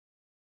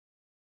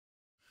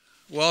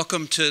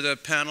Welcome to the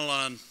panel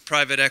on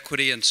private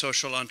equity and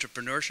social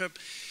entrepreneurship.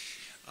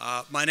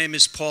 My name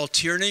is Paul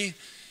Tierney.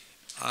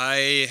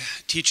 I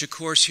teach a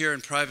course here in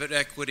private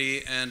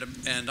equity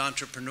and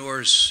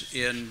entrepreneurs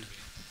in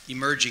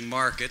emerging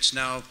markets,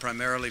 now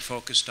primarily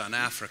focused on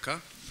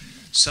Africa.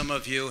 Some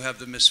of you have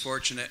the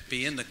misfortune to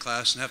be in the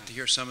class and have to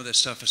hear some of this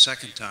stuff a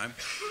second time.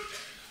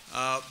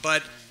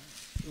 But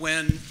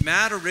when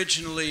Matt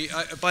originally,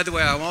 by the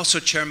way, I'm also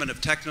chairman of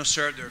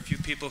TechnoServe. There are a few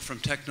people from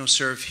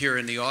TechnoServe here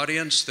in the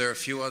audience. There are a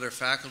few other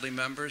faculty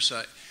members.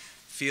 I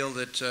feel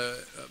that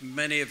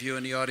many of you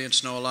in the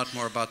audience know a lot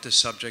more about this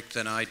subject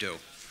than I do.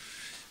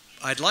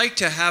 I'd like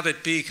to have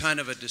it be kind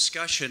of a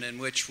discussion in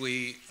which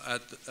we,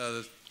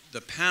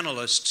 the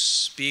panelists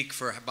speak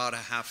for about a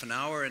half an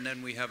hour, and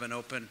then we have an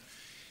open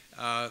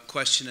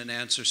question and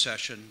answer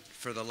session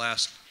for the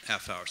last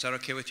half hour. Is that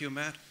okay with you,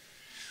 Matt?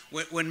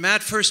 When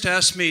Matt first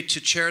asked me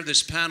to chair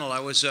this panel, I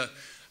was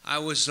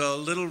a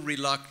little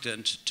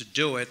reluctant to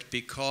do it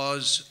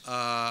because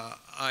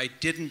I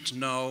didn't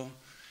know,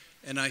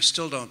 and I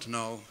still don't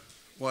know,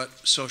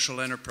 what social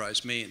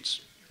enterprise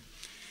means.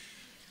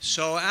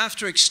 So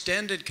after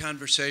extended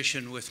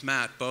conversation with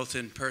Matt, both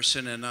in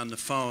person and on the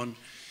phone,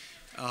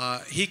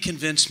 he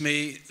convinced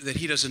me that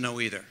he doesn't know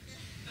either.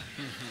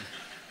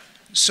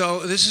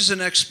 So this is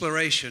an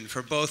exploration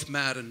for both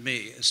Matt and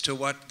me as to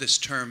what this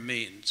term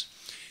means.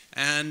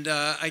 And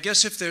I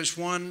guess if there's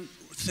one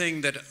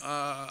thing that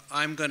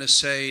I'm going to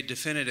say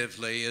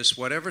definitively is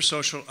whatever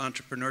social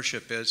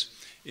entrepreneurship is,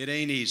 it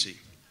ain't easy.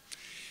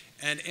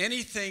 And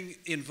anything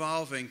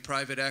involving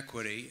private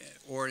equity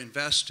or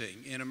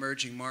investing in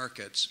emerging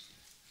markets,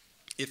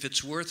 if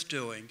it's worth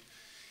doing,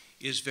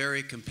 is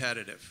very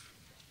competitive.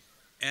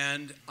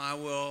 And I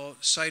will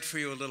cite for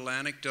you a little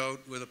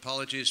anecdote, with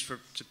apologies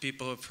to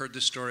people who have heard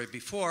this story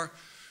before,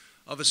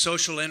 of a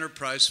social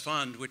enterprise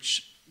fund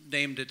which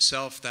named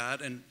itself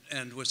that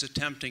and was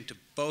attempting to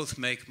both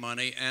make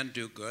money and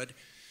do good.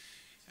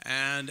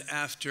 And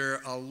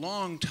after a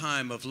long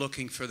time of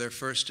looking for their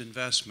first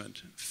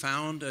investment,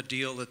 found a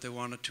deal that they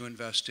wanted to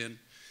invest in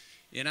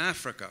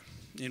Africa,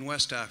 in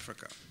West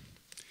Africa.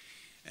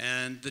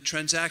 And the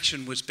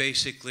transaction was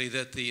basically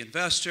that the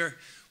investor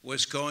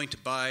was going to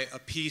buy a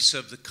piece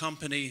of the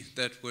company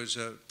that was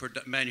a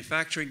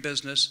manufacturing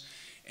business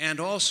and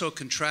also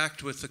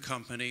contract with the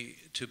company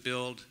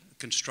to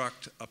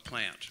construct a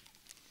plant.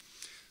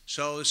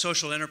 So the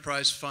Social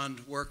Enterprise Fund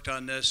worked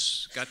on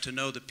this, got to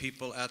know the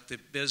people at the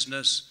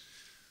business,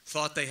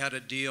 thought they had a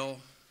deal,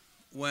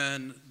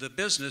 when the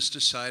business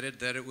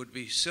decided that it would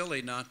be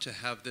silly not to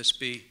have this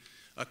be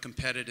a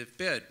competitive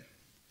bid.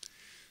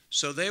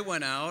 So they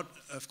went out,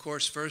 of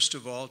course, first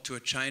of all, to a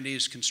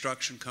Chinese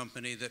construction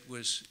company that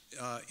was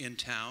in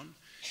town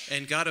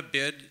and got a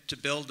bid to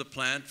build the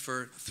plant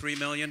for $3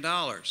 million.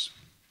 The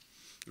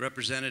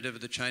representative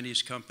of the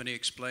Chinese company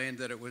explained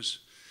that it was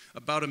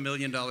about $1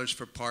 million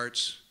for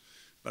parts,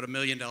 about $1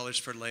 million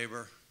for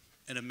labor,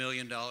 and $1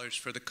 million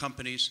for the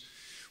company's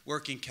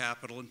working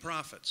capital and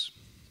profits.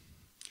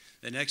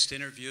 They next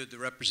interviewed the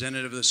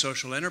representative of the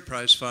Social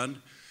Enterprise Fund,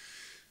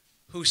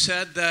 who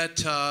said that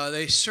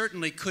they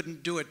certainly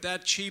couldn't do it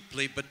that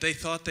cheaply, but they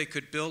thought they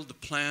could build the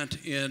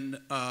plant in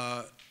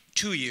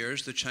 2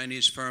 years. The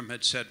Chinese firm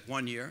had said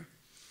 1 year,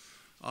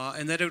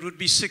 and that it would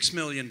be $6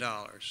 million.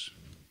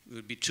 It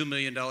would be $2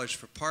 million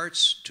for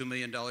parts, $2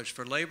 million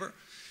for labor,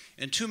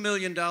 and $2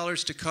 million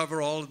to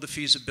cover all of the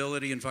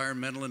feasibility,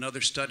 environmental, and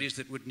other studies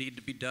that would need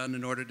to be done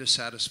in order to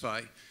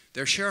satisfy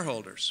their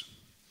shareholders.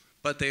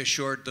 But they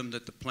assured them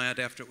that the plant,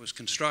 after it was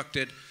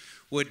constructed,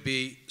 would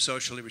be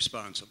socially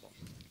responsible.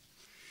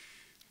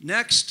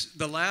 Next,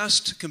 the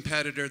last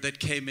competitor that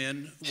came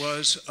in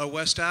was a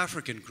West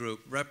African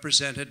group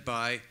represented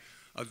by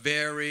a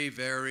very,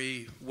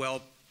 very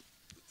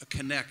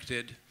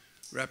well-connected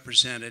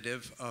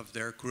representative of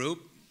their group,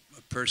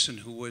 a person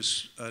who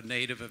was a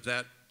native of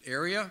that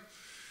area.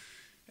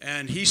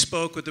 And he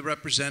spoke with the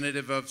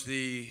representative of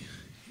the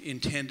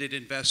intended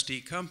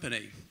investee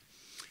company.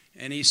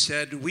 And he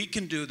said, we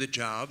can do the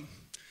job,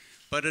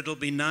 but it'll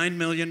be $9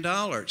 million.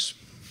 The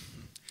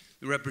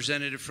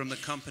representative from the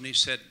company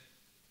said,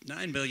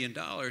 $9 million?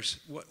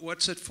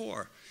 What's it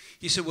for?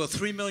 He said, well,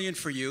 $3 million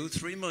for you,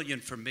 $3 million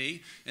for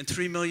me, and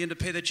 $3 million to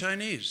pay the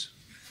Chinese.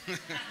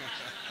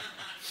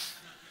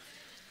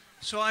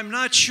 So I'm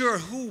not sure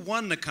who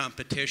won the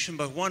competition,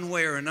 but one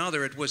way or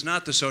another, it was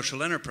not the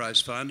Social Enterprise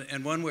Fund,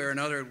 and one way or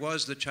another, it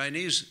was the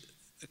Chinese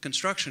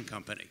construction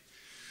company,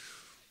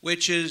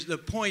 which is the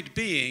point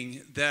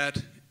being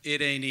that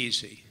it ain't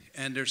easy,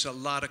 and there's a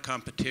lot of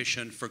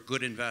competition for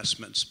good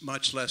investments,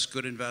 much less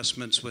good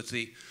investments with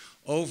the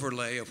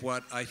overlay of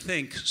what I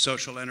think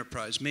social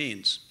enterprise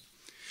means.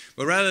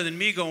 But rather than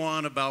me go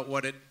on about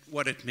what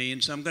it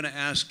means, I'm going to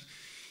ask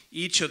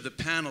each of the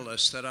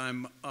panelists that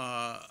I'm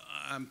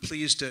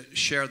pleased to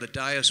share the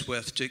dais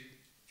with to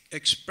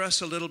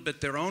express a little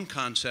bit their own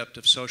concept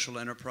of social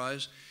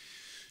enterprise,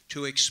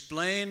 to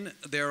explain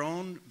their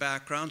own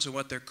backgrounds and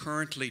what they're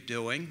currently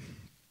doing,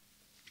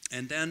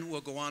 and then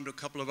we'll go on to a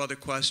couple of other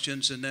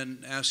questions and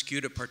then ask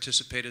you to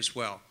participate as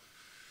well.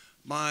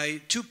 My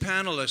two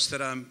panelists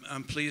that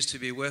I'm pleased to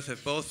be with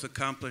have both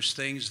accomplished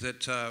things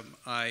that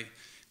I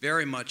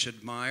very much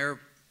admire.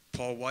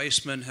 Paul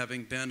Weissman,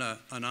 having been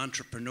an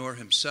entrepreneur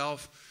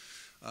himself,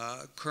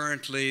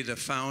 currently the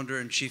founder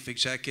and chief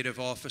executive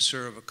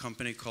officer of a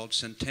company called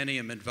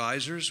Centenium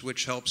Advisors,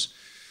 which helps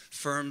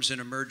firms in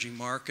emerging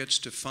markets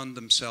to fund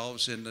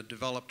themselves in the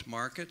developed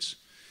markets.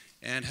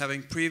 And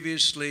having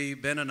previously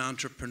been an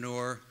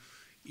entrepreneur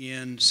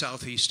in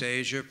Southeast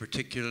Asia,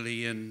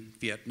 particularly in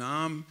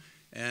Vietnam,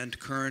 and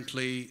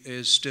currently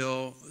is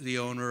still the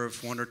owner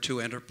of one or two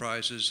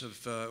enterprises,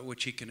 of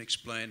which he can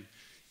explain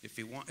if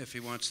he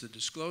wants to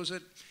disclose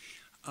it,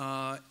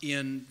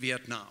 in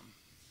Vietnam.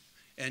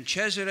 And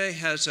Cesare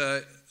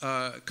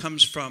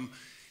comes from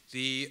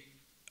the,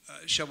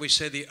 shall we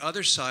say, the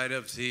other side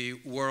of the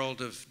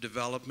world of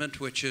development,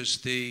 which is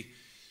the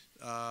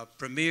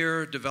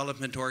premier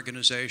development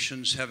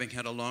organizations, having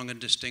had a long and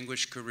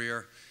distinguished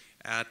career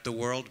at the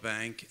World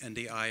Bank and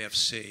the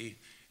IFC,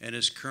 and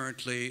is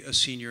currently a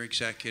senior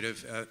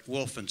executive at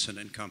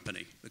Wolfensohn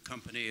Company. The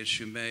company, as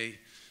you may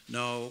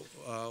know,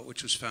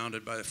 which was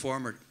founded by the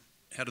former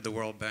head of the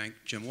World Bank,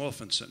 Jim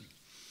Wolfensohn.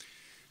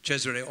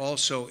 Cesare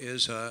also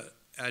is an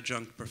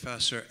adjunct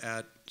professor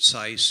at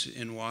SAIS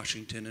in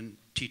Washington and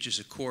teaches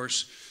a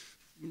course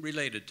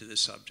related to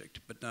this subject,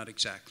 but not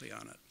exactly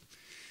on it.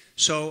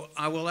 So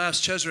I will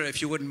ask Cesare,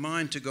 if you wouldn't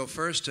mind, to go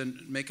first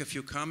and make a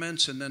few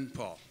comments, and then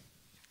Paul.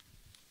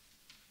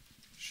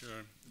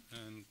 Sure,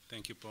 and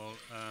thank you, Paul.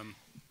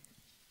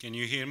 Can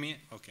you hear me?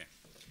 Okay.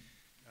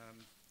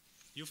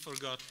 You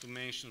forgot to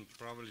mention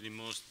probably the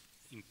most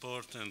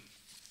important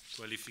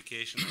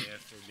qualification I have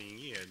for being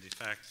here, the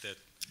fact that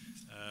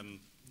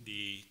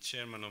the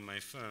chairman of my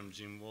firm,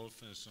 Jim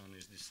Wolfensohn,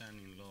 is the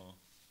son-in-law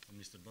of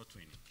Mr.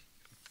 Botwini,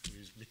 who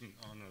is being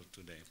honored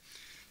today.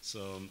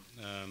 So,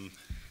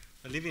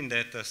 leaving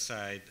that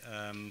aside,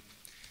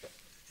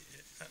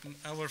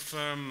 our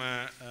firm,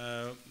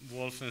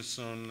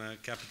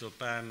 Wolfensohn Capital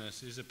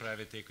Partners, is a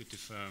private equity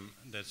firm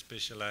that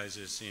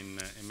specializes in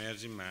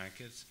emerging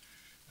markets.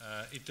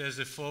 It has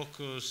a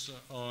focus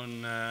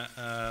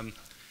on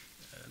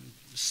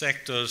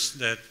sectors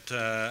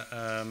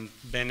that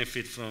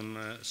benefit from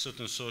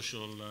certain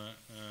social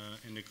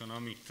and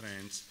economic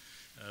trends,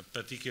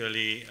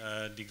 particularly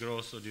the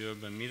growth of the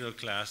urban middle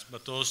class,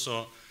 but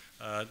also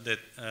that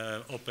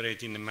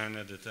operate in a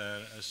manner that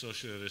are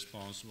socially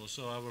responsible.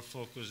 So our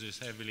focus is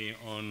heavily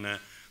on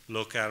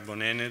low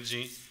carbon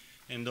energy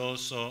and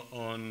also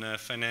on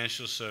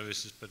financial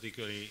services,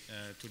 particularly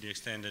to the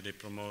extent that they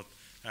promote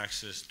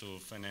access to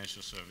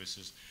financial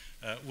services.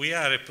 We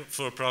are a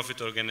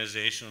for-profit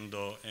organization,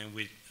 though, and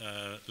we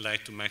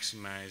like to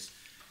maximize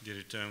the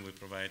return we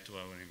provide to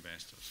our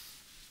investors.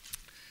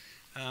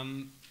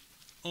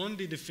 On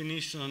the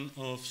definition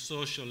of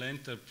social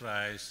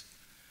enterprise,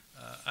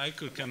 I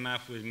could come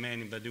up with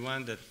many, but the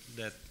one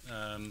that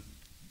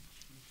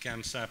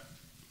comes up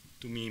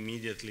to me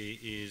immediately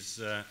is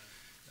an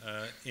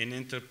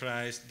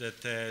enterprise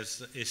that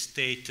has a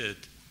stated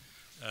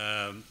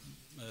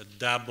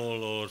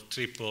double or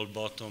triple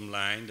bottom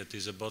line, that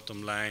is a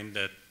bottom line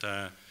that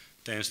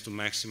tends to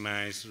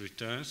maximize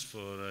returns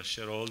for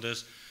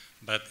shareholders,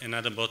 but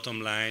another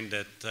bottom line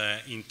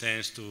that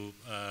intends to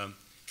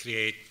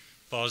create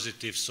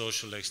positive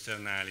social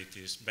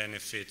externalities,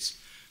 benefits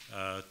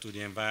to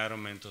the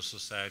environment or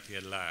society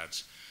at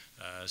large.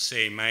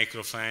 Say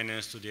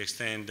microfinance to the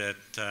extent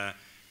that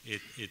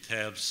it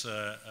helps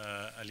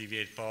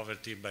alleviate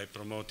poverty by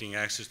promoting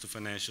access to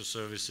financial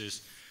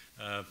services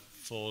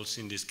falls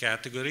in this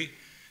category.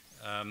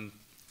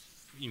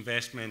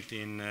 Investment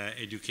in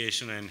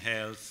education and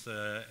health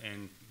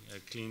and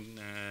clean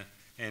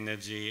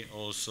energy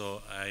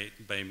also,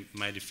 by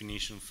my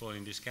definition, fall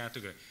in this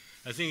category.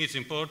 I think it's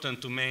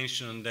important to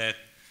mention that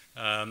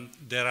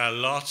there are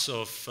lots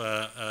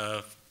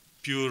of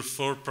pure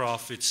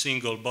for-profit,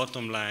 single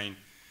bottom line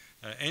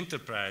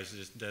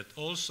enterprises that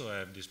also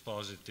have these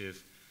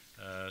positive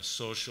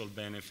social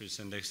benefits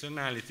and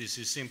externalities.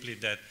 It's simply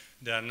that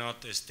they are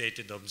not a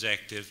stated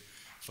objective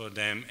for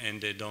them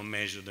and they don't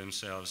measure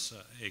themselves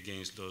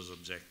against those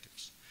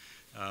objectives.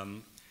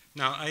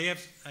 Now, I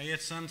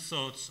have some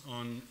thoughts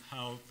on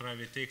how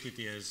private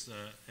equity has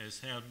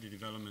helped the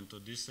development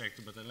of this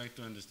sector, but I'd like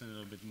to understand a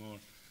little bit more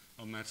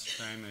how much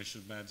time I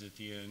should budget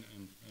here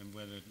and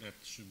whether that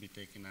should be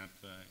taken up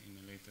in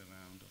a later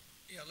round.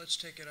 Yeah, let's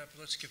take it up.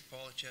 Let's give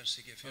Paul a chance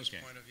to give his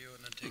point of view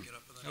and then take it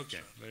up in the next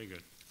round. Okay, very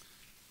good.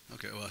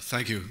 Okay, well,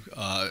 thank you.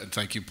 And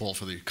thank you, Paul,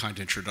 for the kind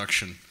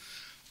introduction.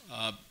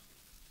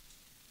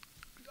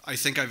 I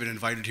think I've been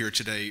invited here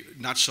today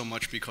not so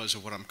much because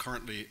of what I'm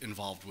currently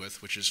involved with,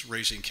 which is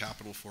raising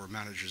capital for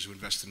managers who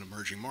invest in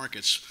emerging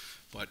markets,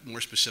 but more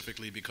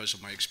specifically because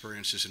of my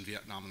experiences in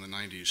Vietnam in the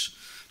 90s.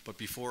 But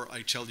before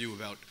I tell you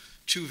about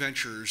two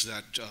ventures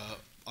that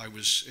I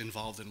was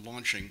involved in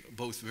launching,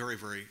 both very,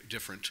 very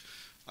different,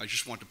 I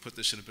just want to put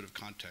this in a bit of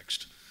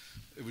context.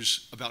 It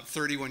was about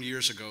 31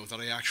 years ago that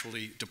I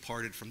actually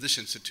departed from this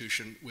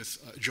institution with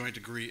a joint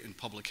degree in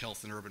public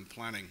health and urban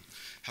planning.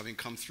 Having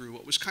come through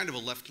what was kind of a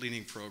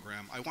left-leaning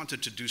program, I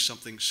wanted to do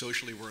something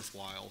socially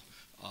worthwhile,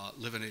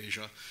 live in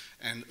Asia,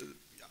 and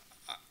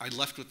I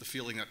left with the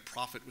feeling that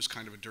profit was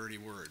kind of a dirty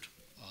word.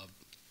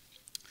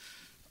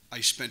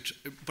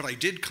 But I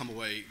did come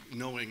away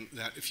knowing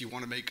that if you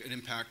want to make an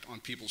impact on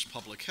people's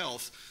public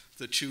health,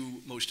 the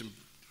two most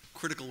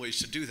critical ways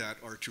to do that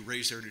are to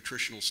raise their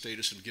nutritional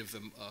status and give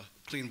them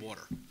clean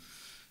water.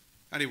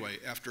 Anyway,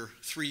 after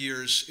 3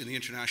 years in the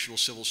International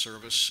Civil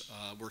Service,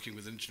 working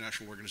with an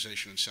international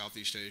organization in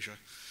Southeast Asia,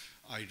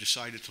 I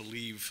decided to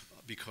leave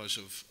because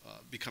of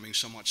becoming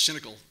somewhat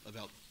cynical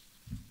about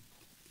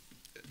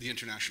the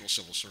International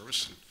Civil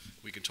Service.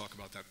 We can talk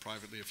about that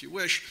privately if you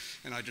wish.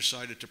 And I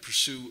decided to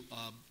pursue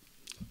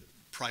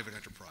private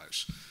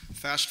enterprise.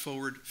 Fast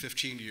forward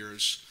 15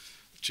 years,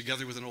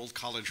 together with an old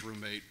college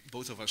roommate,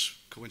 both of us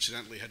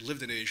coincidentally had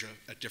lived in Asia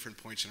at different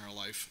points in our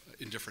life,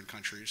 in different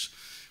countries.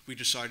 We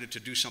decided to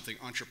do something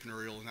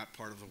entrepreneurial in that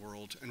part of the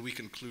world, and we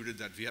concluded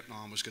that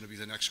Vietnam was going to be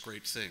the next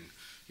great thing.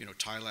 You know,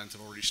 Thailand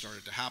had already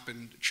started to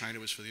happen, China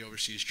was for the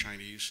overseas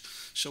Chinese.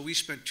 So we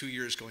spent 2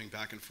 years going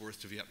back and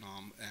forth to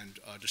Vietnam and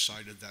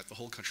decided that the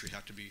whole country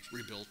had to be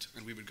rebuilt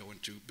and we would go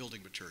into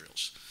building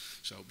materials.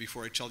 So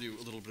before I tell you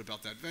a little bit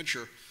about that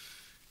venture,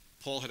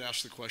 Paul had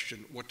asked the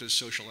question, what does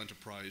social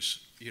enterprise,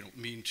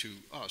 mean to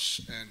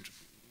us? And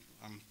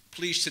I'm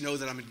pleased to know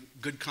that I'm in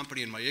good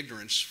company in my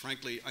ignorance.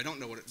 Frankly, I don't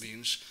know what it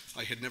means.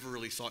 I had never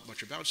really thought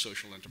much about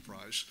social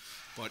enterprise,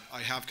 but I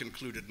have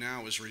concluded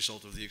now as a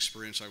result of the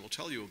experience I will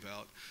tell you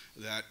about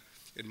that,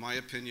 in my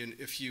opinion,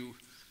 if you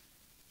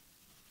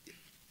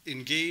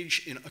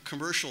engage in a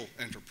commercial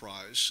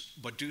enterprise,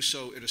 but do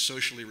so in a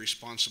socially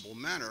responsible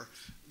manner,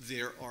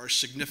 there are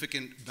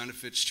significant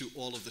benefits to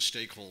all of the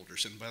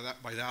stakeholders. And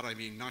by that I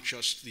mean not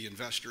just the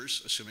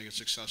investors, assuming it's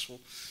successful,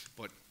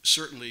 but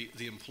certainly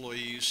the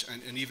employees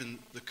and even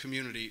the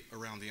community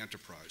around the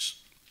enterprise.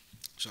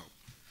 So,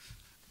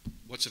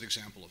 what's an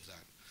example of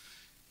that?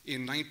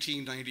 In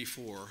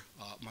 1994,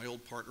 my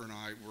old partner and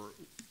I were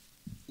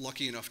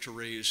lucky enough to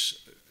raise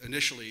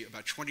initially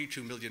about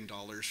 $22 million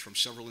from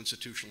several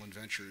institutional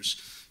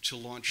inventors to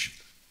launch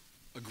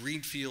a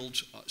greenfield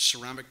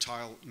ceramic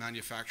tile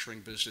manufacturing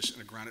business and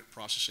a granite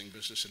processing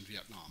business in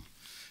Vietnam.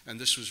 And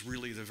this was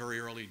really the very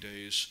early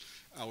days.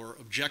 Our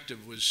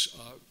objective was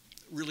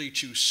really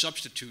to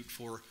substitute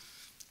for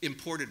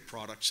imported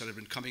products that had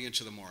been coming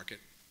into the market,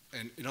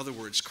 and in other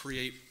words,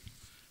 create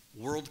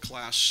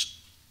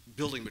world-class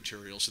building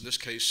materials, in this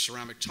case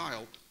ceramic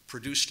tile,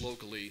 produced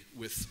locally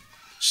with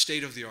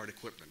state-of-the-art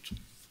equipment.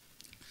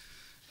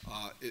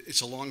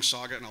 It's a long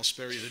saga, and I'll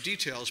spare you the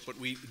details, but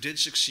we did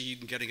succeed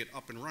in getting it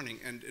up and running,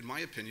 and in my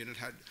opinion, it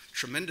had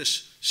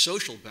tremendous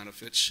social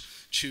benefits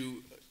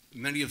to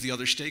many of the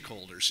other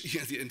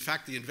stakeholders. In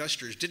fact, the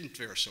investors didn't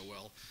fare so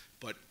well,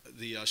 but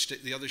the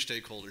other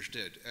stakeholders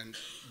did. And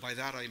by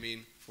that I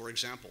mean, for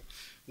example,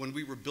 when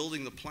we were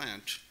building the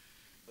plant,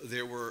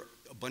 there were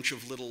a bunch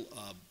of little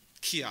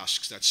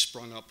kiosks that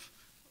sprung up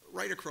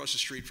right across the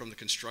street from the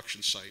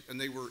construction site, and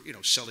they were,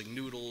 selling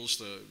noodles.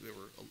 There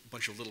were a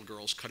bunch of little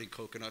girls cutting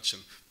coconuts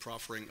and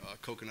proffering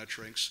coconut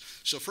drinks.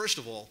 So first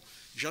of all,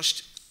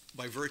 just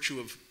by virtue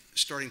of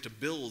starting to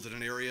build in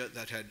an area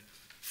that had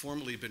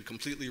formerly been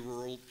completely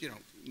rural,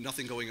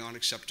 nothing going on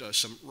except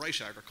some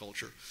rice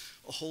agriculture,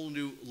 a whole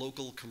new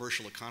local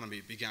commercial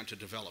economy began to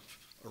develop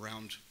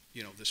around,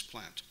 this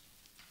plant.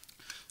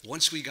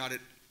 Once we got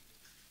it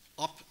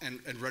up and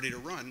ready to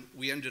run,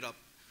 we ended up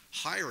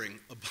hiring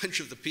a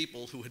bunch of the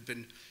people who had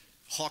been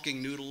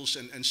hawking noodles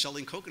and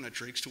selling coconut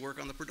drinks to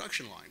work on the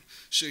production line.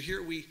 So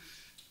here we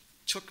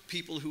took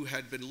people who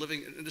had been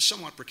living in a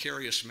somewhat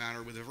precarious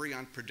manner with a very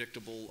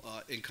unpredictable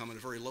income and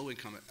a very low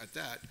income at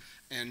that,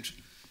 and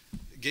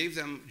gave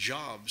them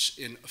jobs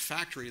in a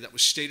factory that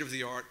was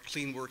state-of-the-art,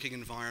 clean working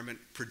environment,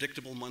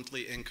 predictable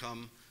monthly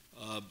income,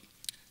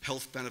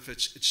 health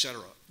benefits,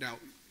 etc. Now,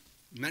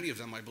 many of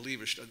them, I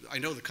believe, I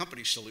know the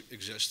company still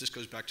exists. This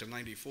goes back to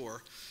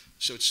 '94.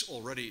 So it's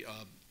already,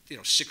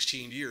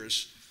 16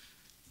 years.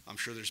 I'm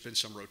sure there's been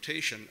some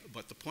rotation,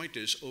 but the point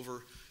is,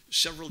 over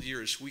several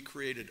years, we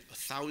created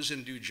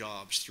 1,000 new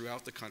jobs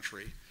throughout the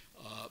country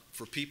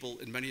for people,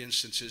 in many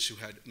instances, who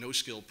had no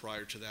skill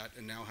prior to that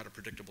and now had a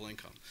predictable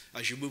income.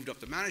 As you moved up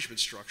the management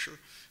structure,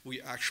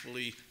 we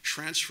actually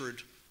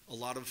transferred a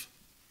lot of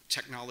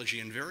technology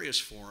in various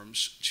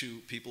forms to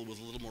people with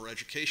a little more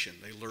education.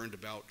 They learned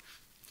about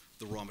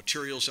the raw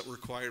materials that were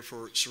required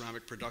for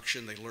ceramic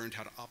production. They learned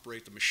how to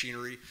operate the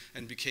machinery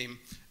and became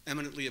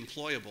eminently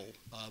employable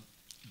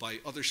by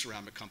other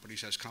ceramic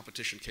companies as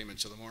competition came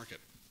into the market.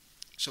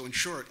 So in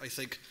short, I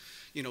think,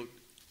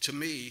 to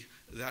me,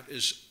 that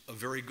is a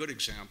very good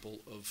example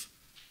of,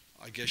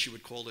 I guess you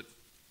would call it,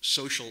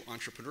 social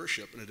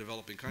entrepreneurship in a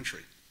developing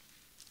country.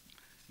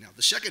 Now,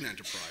 the second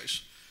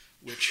enterprise,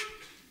 which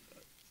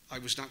I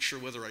was not sure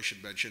whether I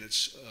should mention,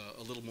 it's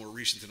a little more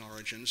recent in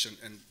origins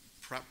and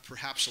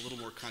perhaps a little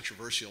more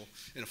controversial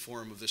in a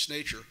forum of this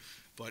nature,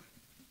 but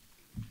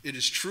it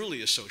is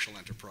truly a social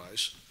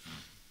enterprise.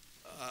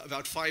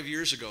 About 5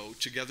 years ago,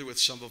 together with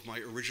some of my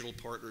original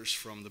partners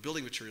from the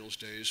building materials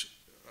days,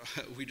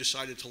 we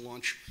decided to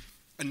launch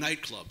a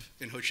nightclub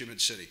in Ho Chi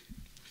Minh City.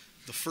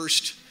 The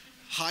first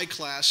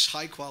high-class,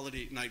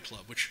 high-quality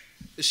nightclub, which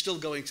is still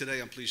going today,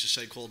 I'm pleased to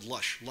say, called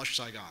Lush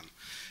Saigon.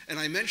 And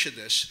I mention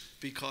this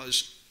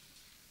because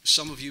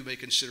some of you may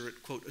consider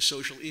it, quote, a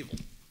social evil.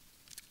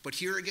 But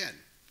here again,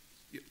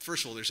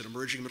 first of all, there's an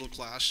emerging middle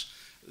class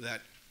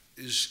that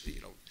is,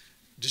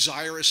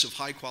 desirous of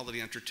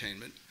high-quality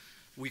entertainment.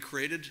 We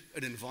created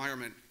an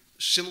environment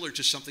similar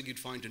to something you'd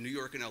find in New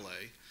York and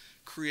LA,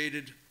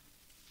 created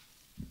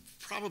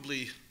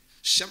probably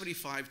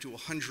 75 to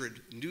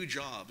 100 new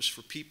jobs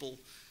for people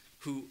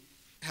who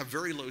have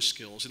very low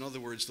skills. In other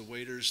words, the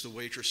waiters, the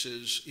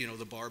waitresses,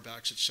 the bar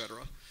backs,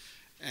 etc.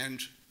 And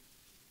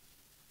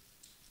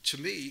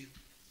to me,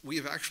 we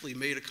have actually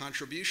made a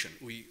contribution.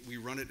 We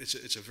run it.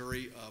 It's a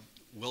very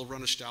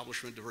well-run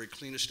establishment, a very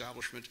clean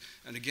establishment,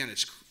 and again,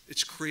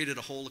 it's created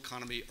a whole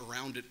economy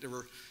around it.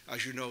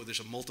 As you know, there's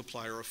a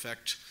multiplier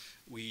effect.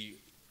 We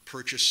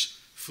purchase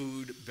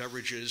food,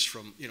 beverages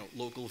from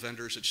local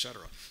vendors,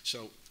 etc.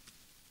 So,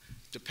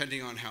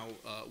 depending on how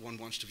one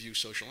wants to view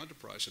social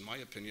enterprise, in my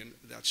opinion,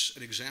 that's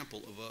an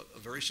example of a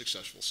very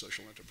successful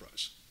social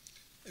enterprise.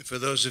 For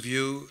those of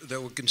you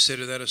that would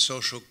consider that a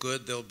social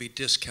good, there'll be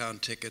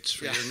discount tickets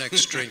for your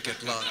next drink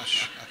at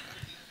lunch.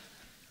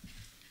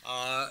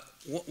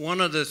 One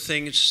of the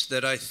things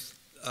that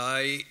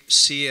I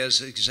see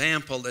as an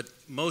example that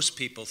most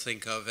people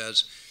think of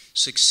as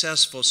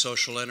successful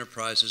social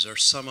enterprises are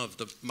some of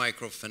the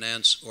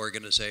microfinance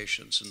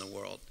organizations in the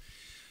world.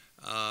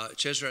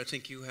 Cesare, I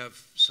think you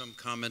have some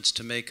comments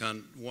to make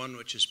on one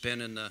which has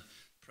been in the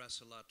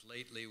press a lot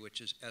lately,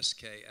 which is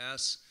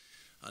SKS.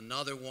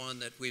 Another one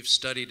that we've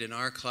studied in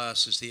our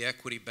class is the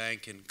Equity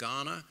Bank in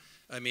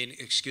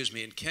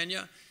in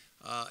Kenya.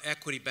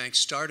 Equity Bank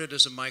started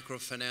as a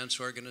microfinance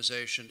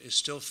organization, is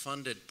still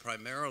funded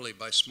primarily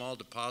by small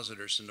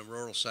depositors in the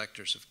rural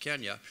sectors of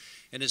Kenya,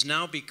 and has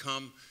now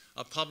become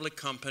a public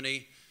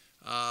company,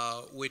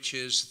 which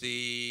is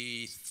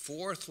the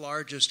fourth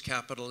largest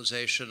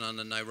capitalization on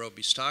the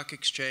Nairobi Stock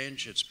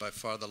Exchange. It's by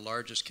far the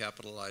largest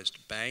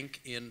capitalized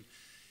bank in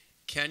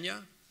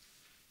Kenya.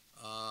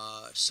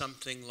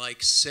 Something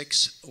like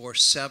 6 or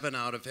 7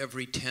 out of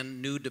every 10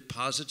 new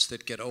deposits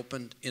that get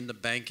opened in the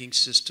banking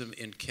system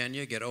in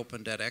Kenya get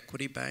opened at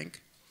Equity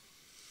Bank.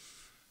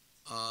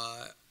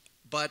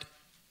 But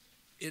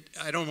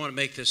I don't want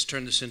to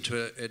turn this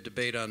into a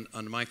debate on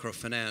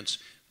microfinance,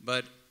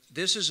 but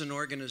this is an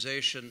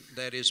organization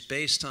that is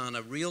based on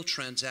a real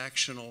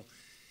transactional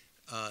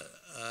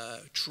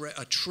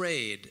a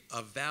trade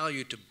of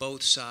value to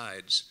both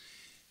sides.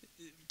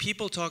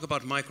 People talk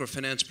about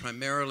microfinance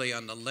primarily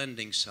on the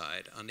lending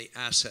side, on the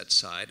asset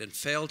side, and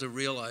fail to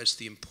realize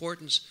the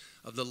importance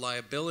of the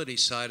liability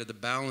side of the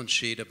balance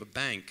sheet of a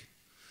bank.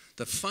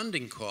 The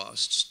funding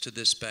costs to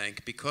this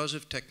bank, because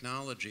of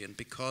technology and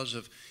because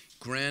of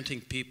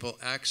granting people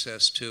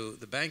access to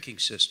the banking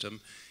system,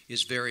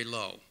 is very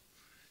low.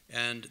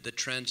 And the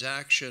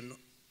transaction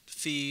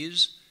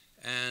fees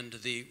and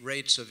the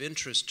rates of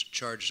interest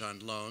charged on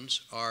loans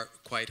are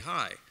quite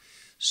high,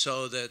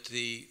 so that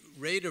the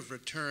rate of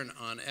return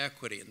on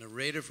equity and the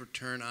rate of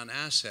return on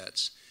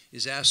assets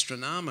is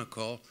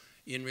astronomical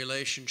in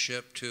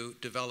relationship to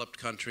developed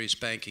countries'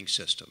 banking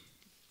system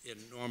in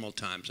normal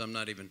times. I'm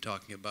not even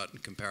talking about in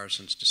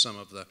comparisons to some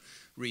of the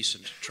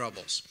recent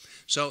troubles.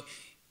 So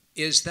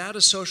is that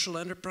a social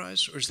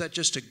enterprise, or is that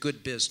just a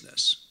good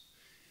business?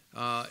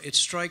 It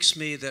strikes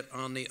me that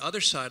on the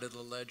other side of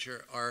the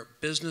ledger are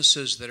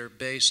businesses that are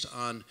based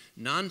on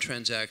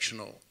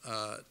non-transactional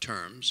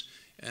terms.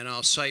 And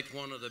I'll cite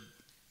one of the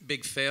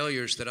big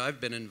failures that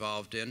I've been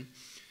involved in.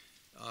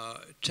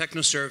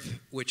 TechnoServe,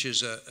 which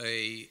is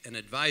an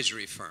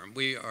advisory firm.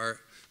 We are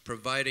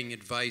providing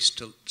advice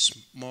to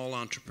small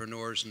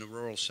entrepreneurs in the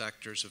rural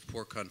sectors of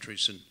poor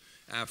countries in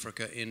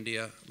Africa,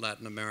 India,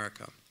 Latin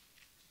America.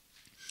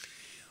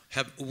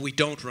 We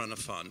don't run a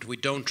fund. We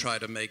don't try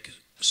to make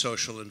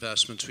social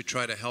investments. We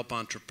try to help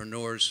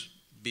entrepreneurs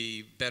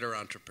be better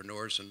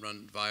entrepreneurs and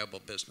run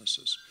viable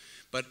businesses.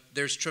 But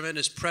there's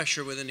tremendous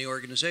pressure within the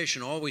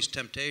organization, always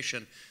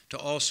temptation to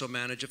also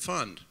manage a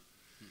fund.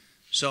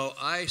 So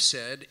I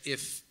said,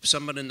 if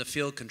someone in the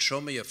field can show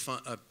me a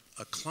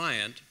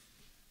client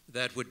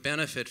that would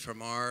benefit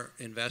from our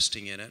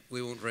investing in it,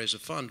 we won't raise a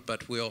fund,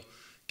 but we'll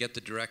get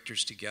the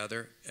directors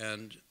together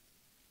and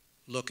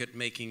look at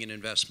making an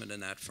investment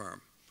in that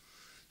firm.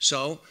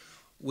 So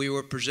we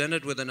were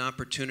presented with an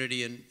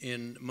opportunity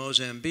in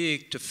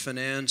Mozambique to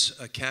finance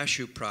a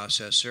cashew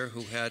processor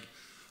who had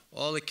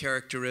all the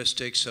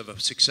characteristics of a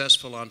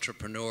successful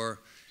entrepreneur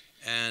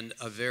and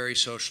a very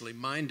socially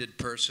minded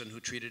person who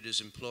treated his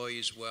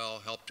employees well,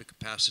 helped to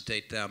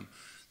capacitate them.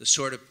 The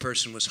sort of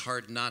person was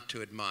hard not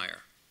to admire.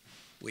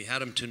 We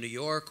had him to New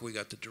York. We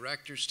got the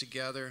directors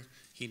together.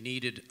 He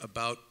needed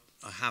about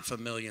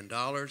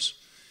 $500,000.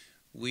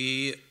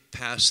 We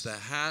passed the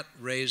hat,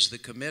 raised the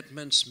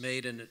commitments,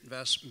 made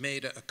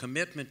a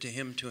commitment to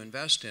him to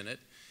invest in it,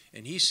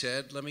 and he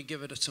said, let me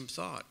give it some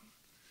thought.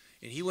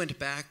 And he went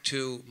back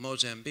to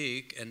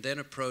Mozambique and then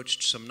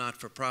approached some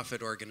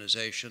not-for-profit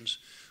organizations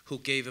who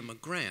gave him a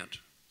grant.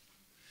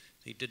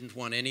 He didn't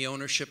want any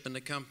ownership in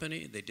the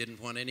company. They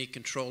didn't want any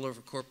control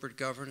over corporate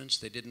governance.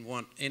 They didn't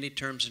want any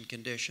terms and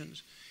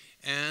conditions,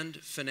 and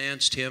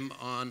financed him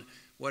on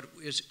what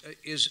is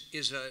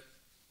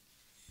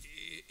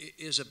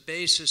a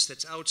basis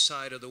that's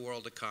outside of the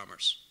world of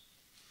commerce.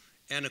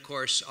 And of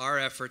course, our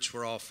efforts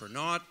were all for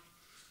naught.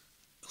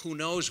 Who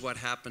knows what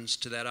happens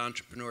to that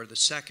entrepreneur the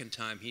second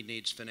time he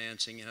needs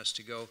financing? He has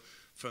to go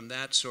from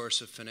that source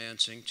of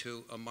financing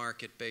to a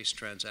market-based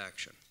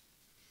transaction.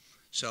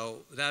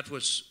 So that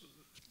was,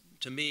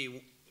 to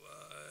me,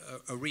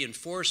 a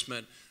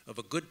reinforcement of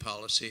a good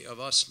policy of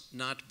us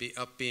not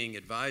being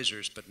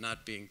advisors, but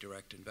not being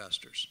direct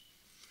investors.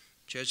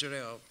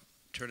 Cesare, I'll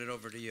turn it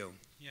over to you.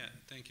 Yeah,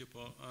 thank you,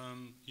 Paul.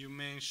 You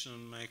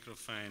mentioned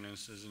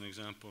microfinance as an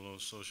example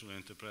of social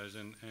enterprise,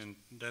 and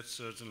that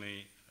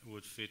certainly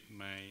would fit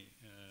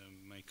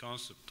my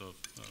concept of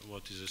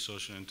what is a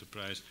social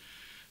enterprise.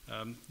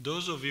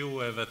 Those of you who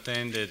have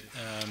attended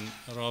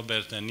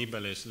Robert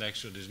Annibale's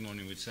lecture this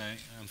morning, which I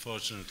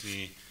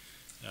unfortunately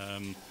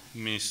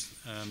missed,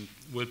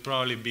 will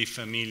probably be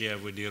familiar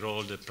with the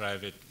role that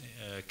private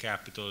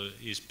capital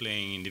is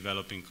playing in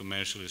developing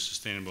commercially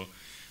sustainable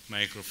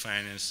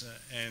microfinance.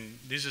 And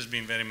this has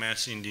been very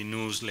much in the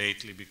news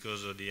lately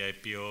because of the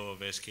IPO of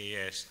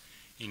SKS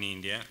in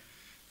India,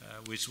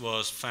 which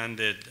was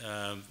funded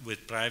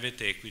with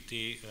private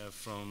equity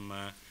from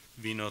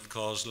Vinod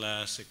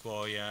Khosla,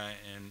 Sequoia,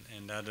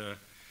 and other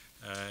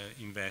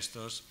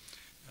investors,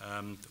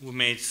 who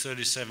made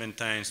 37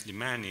 times the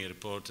money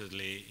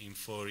reportedly in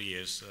 4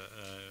 years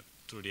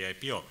through the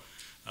IPO.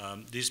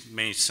 This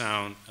may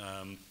sound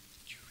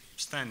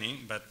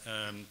stunning, but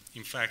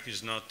in fact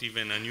is not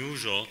even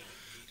unusual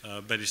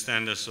by the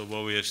standards of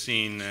what we have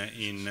seen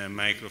in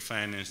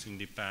microfinance in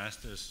the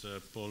past. As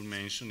Paul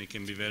mentioned, it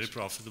can be very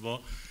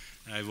profitable.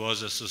 I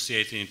was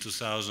associated in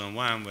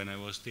 2001 when I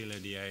was still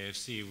at the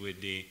IFC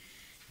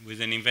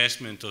with an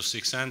investment of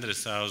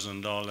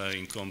 $600,000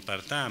 in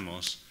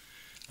Compartamos,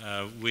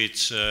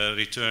 which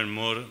returned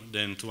more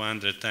than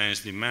 200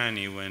 times the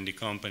money when the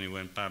company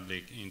went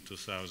public in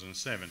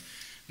 2007.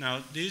 Now,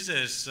 this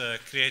has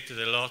created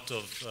a lot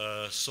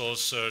of soul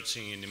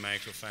searching in the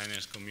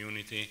microfinance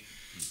community.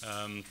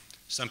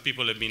 Some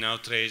people have been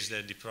outraged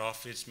at the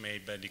profits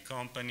made by the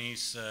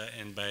companies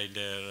and by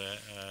their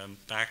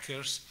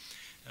backers.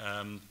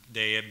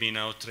 They have been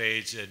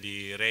outraged at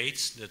the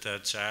rates that are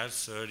charged,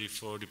 30,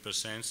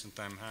 40%,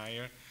 sometimes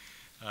higher.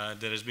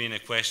 There has been a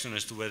question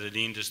as to whether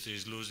the industry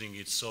is losing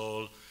its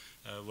soul,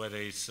 whether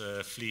it's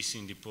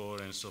fleecing the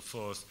poor and so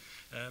forth.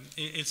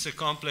 It's a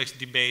complex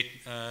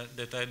debate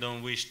that I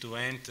don't wish to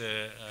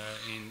enter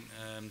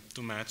in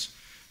too much,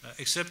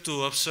 except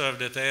to observe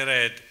that I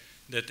read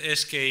that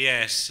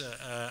SKS,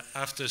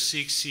 after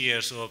 6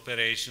 years of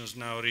operations,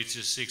 now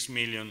reaches 6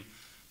 million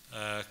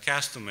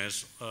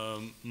customers,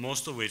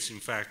 most of which, in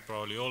fact,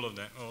 probably all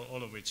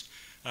of which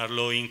are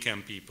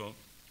low-income people.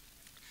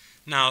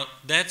 Now,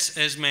 that's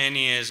as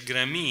many as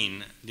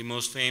Grameen, the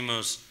most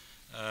famous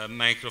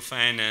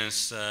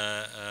microfinance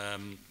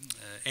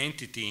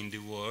entity in the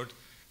world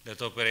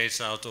that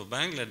operates out of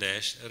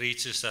Bangladesh,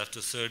 reaches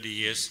after 30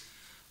 years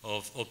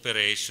of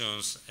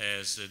operations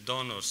as a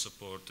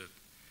donor-supported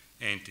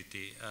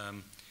entity.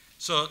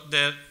 So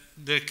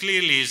there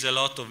clearly is a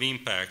lot of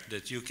impact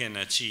that you can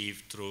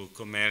achieve through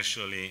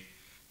commercially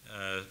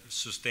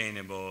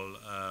sustainable,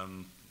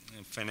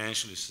 and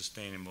financially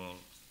sustainable,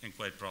 and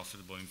quite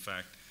profitable, in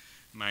fact,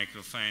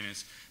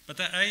 microfinance.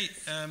 But I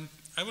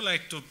would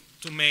like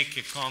to make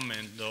a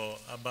comment, though,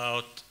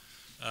 about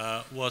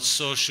what's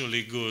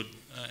socially good.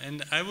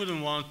 And I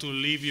wouldn't want to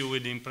leave you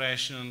with the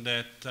impression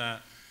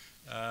that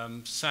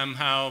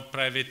somehow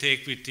private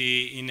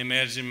equity in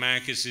emerging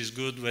markets is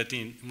good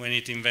when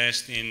it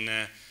invests in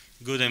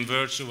good and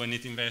virtue, when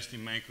it invests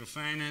in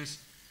microfinance,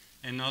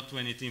 and not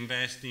when it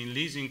invests in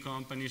leasing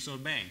companies or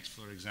banks,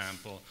 for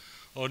example.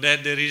 Or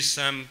that there is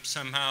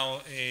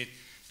somehow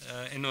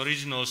an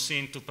original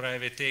sin to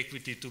private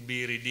equity to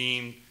be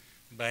redeemed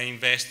by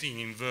investing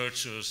in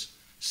virtuous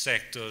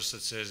sectors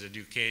such as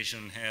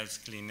education, health,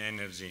 clean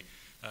energy.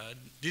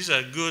 These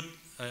are good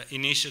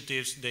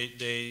initiatives.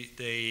 They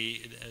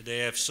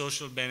have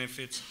social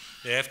benefits.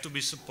 They have to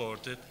be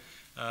supported.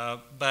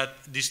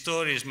 But the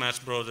story is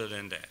much broader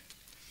than that.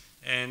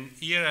 And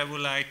here I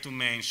would like to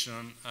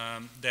mention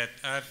that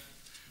I've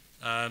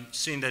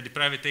seen that the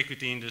private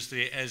equity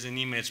industry has an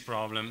image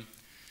problem,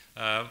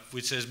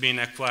 which has been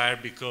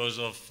acquired because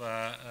of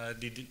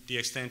the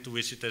extent to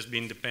which it has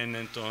been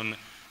dependent on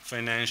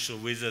financial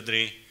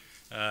wizardry,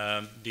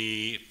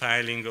 the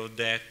piling of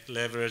debt,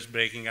 leverage,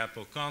 breaking up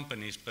of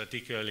companies,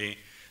 particularly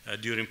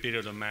during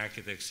period of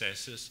market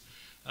excesses.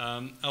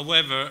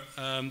 However,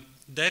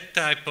 that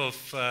type of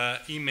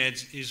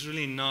image is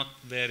really not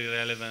very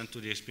relevant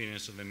to the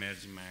experience of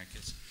emerging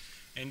markets.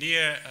 And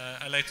here,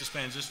 I'd like to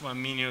spend just 1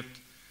 minute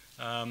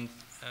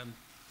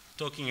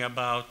talking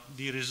about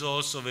the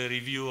results of a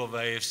review of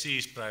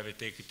IFC's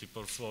private equity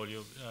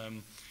portfolio.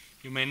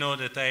 You may know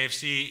that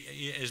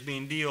IFC has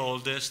been the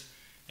oldest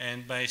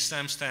and by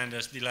some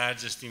standards the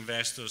largest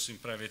investors in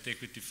private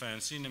equity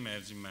funds in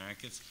emerging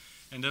markets,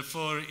 and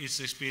therefore its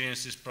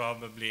experience is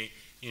probably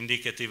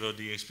indicative of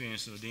the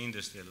experience of the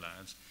industry at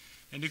large.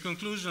 And the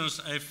conclusions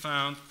I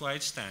found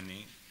quite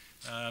stunning.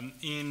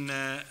 In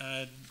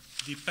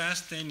the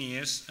past 10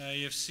 years,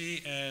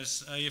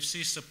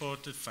 IFC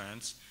supported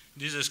funds.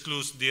 This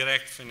excludes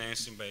direct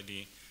financing by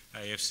the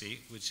IFC,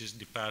 which is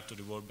the part of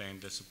the World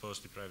Bank that supports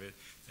the private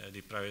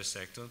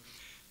sector,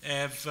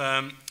 have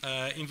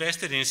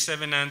invested in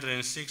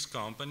 706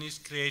 companies,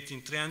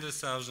 creating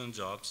 300,000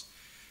 jobs.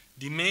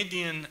 The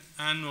median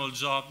annual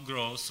job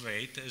growth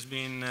rate has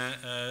been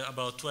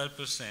about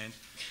 12%,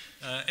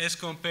 as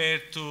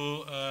compared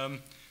to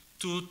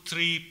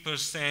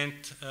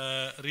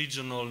 2-3%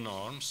 regional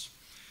norms.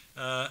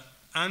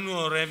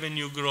 Annual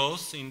revenue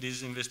growth in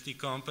these investee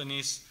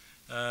companies,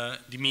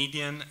 the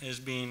median has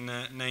been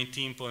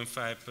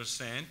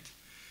 19.5%,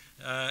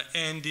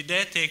 and the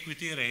debt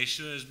equity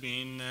ratio has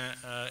been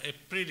a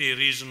pretty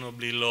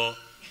reasonably low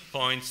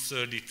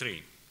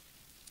 0.33.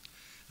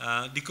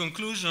 The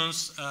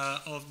conclusions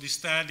of the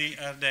study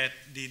are that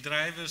the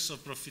drivers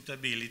of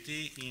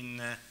profitability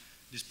in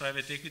these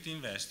private equity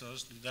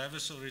investors, the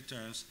drivers of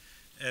returns,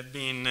 have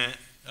been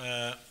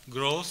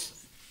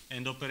growth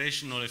and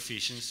operational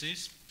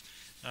efficiencies,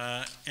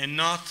 and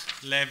not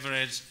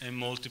leverage and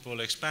multiple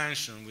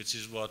expansion, which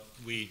is what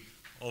we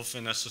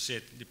often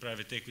associate the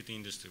private equity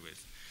industry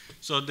with.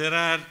 So there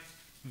are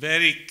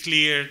very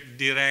clear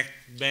direct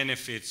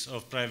benefits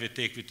of private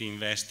equity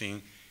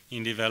investing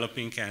in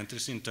developing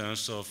countries in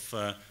terms of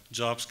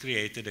jobs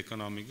created,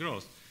 economic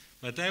growth.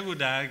 But I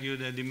would argue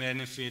that the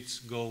benefits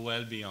go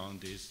well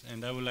beyond this,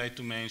 and I would like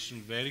to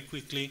mention very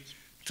quickly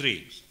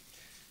 3,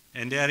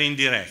 and they are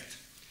indirect.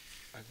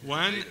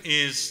 One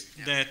is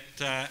that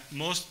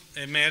most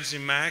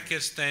emerging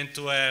markets tend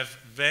to have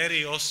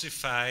very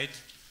ossified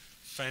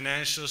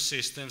financial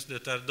systems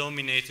that are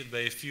dominated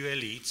by a few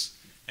elites,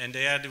 and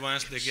they are the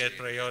ones that get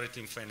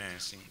priority in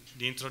financing.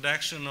 The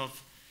introduction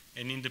of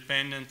an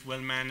independent,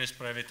 well-managed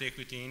private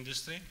equity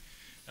industry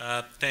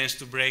tends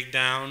to break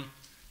down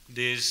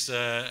these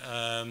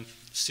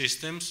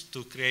systems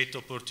to create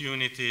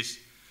opportunities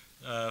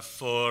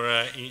for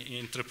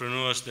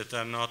entrepreneurs that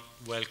are not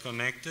well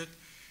connected,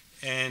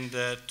 and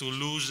to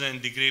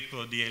loosen the grip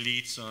of the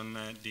elites on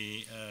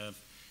the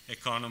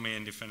economy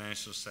and the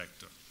financial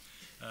sector.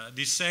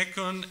 The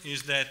second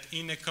is that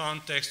in a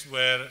context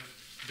where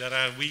there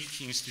are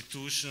weak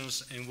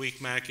institutions and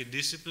weak market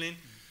discipline,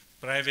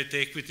 private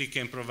equity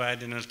can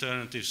provide an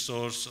alternative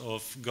source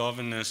of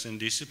governance and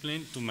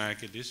discipline to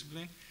market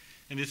discipline.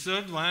 And the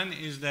third one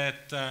is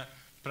that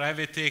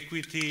private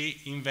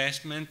equity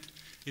investment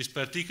is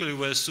particularly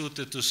well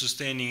suited to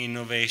sustaining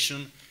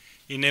innovation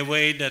in a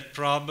way that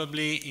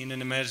probably in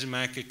an emerging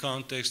market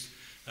context,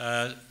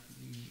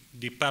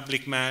 the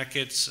public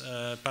markets,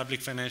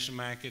 public financial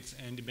markets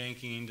and the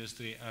banking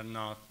industry are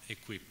not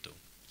equipped to.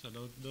 So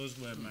those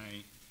were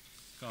my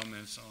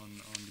comments on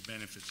the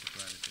benefits of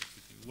private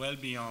equity, well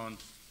beyond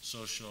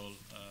social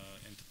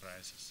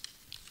enterprises.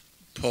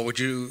 Paul, would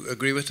you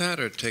agree with that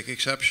or take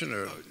exception?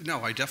 Or?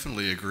 No, I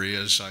definitely agree.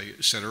 As I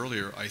said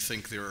earlier, I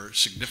think there are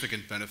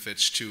significant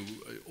benefits to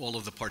all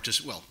of the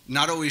participants. Well,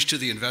 not always to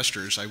the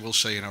investors. I will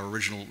say in our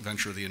original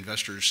venture, the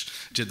investors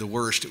did the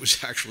worst. It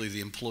was actually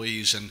the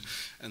employees and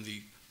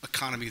the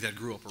economy that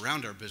grew up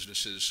around our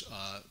businesses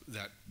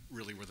that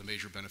really were the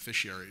major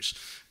beneficiaries.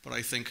 But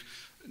I think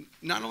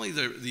not only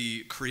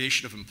the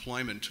creation of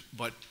employment,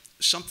 but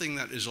something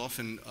that is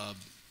often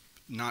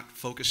not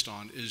focused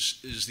on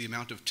is the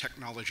amount of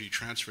technology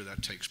transfer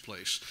that takes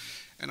place.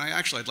 And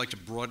I'd like to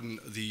broaden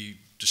the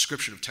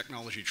description of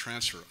technology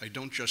transfer. I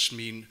don't just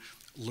mean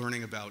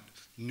learning about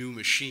new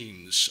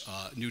machines,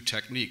 new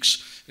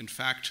techniques. In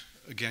fact,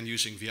 again,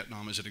 using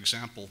Vietnam as an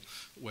example,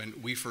 when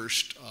we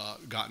first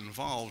got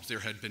involved, there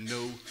had been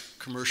no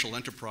commercial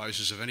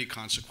enterprises of any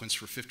consequence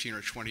for 15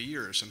 or 20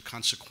 years, and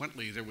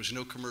consequently, there was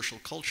no commercial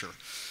culture.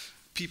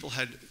 People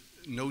had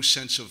no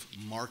sense of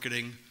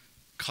marketing,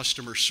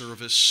 customer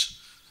service,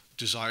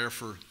 desire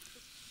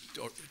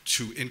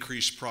to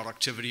increase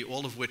productivity,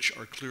 all of which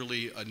are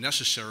clearly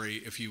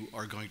necessary if you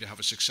are going to have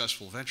a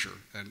successful venture.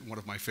 And one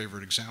of my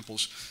favorite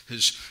examples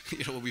is,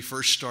 when we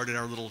first started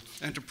our little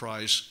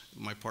enterprise,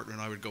 my partner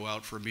and I would go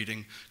out for a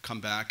meeting, come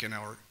back, and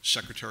our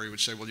secretary would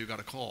say, "Well, you got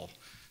a call."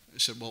 I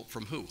said, "Well,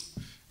 from who?"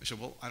 I said,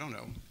 "Well, I don't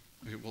know."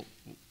 I said, "Well,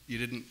 you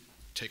didn't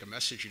take a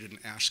message, you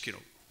didn't ask,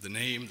 the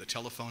name, the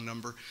telephone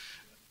number."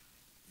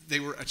 They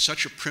were at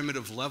such a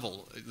primitive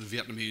level, the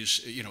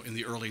Vietnamese, in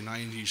the early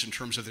 90s, in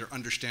terms of their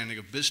understanding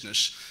of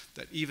business,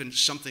 that even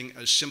something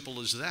as simple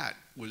as that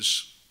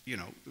was,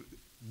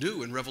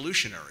 new and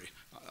revolutionary.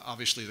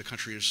 Obviously, the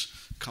country has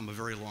come a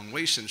very long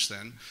way since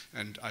then,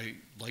 and I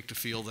like to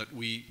feel that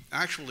we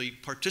actually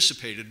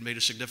participated, made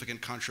a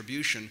significant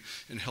contribution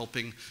in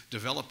helping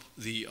develop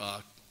the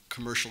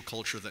commercial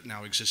culture that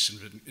now exists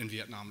in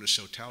Vietnam and is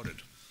so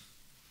touted.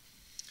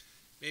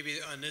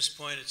 Maybe on this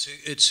point,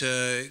 it's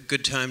a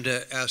good time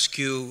to ask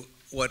you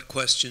what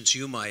questions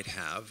you might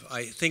have.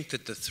 I think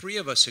that the three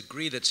of us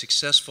agree that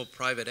successful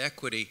private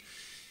equity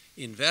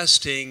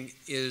investing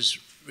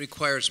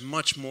requires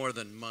much more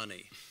than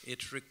money.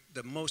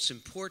 The most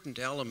important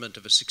element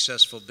of a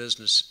successful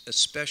business,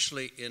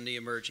 especially in the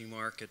emerging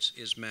markets,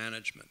 is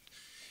management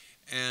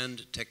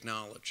and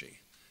technology.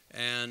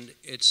 And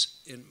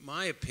it's, in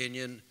my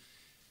opinion,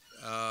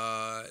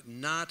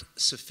 not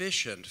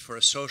sufficient for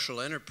a social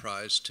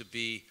enterprise to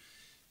be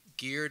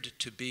geared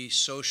to be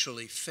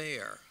socially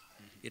fair.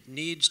 It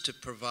needs to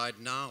provide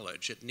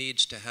knowledge. It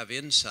needs to have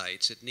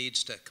insights. It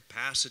needs to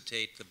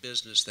capacitate the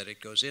business that it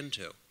goes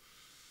into.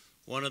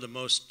 One of the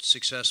most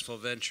successful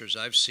ventures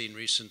I've seen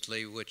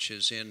recently, which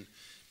is in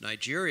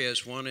Nigeria,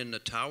 is one in the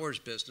towers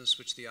business,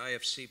 which the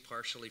IFC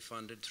partially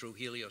funded through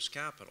Helios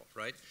Capital,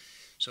 right?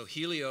 So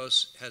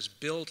Helios has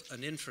built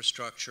an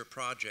infrastructure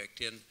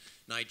project in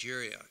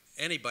Nigeria.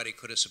 Anybody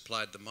could have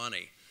supplied the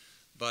money,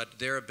 but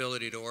their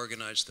ability to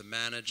organize the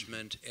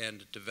management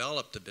and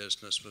develop the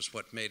business was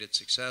what made it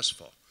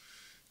successful.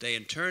 They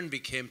in turn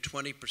became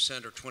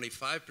 20% or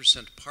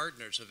 25%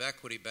 partners of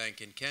Equity Bank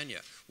in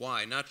Kenya.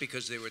 Why? Not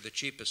because they were the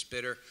cheapest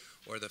bidder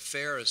or the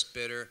fairest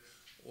bidder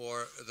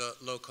or the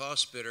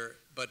low-cost bidder,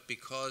 but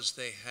because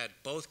they had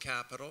both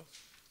capital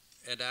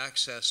and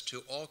access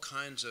to all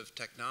kinds of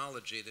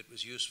technology that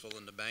was useful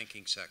in the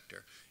banking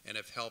sector and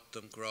have helped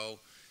them grow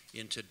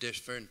into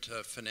different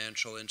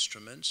financial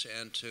instruments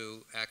and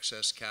to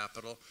access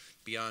capital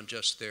beyond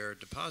just their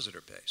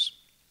depositor base.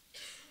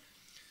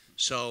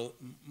 So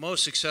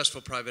most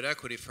successful private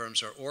equity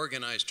firms are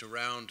organized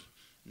around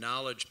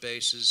knowledge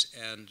bases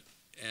and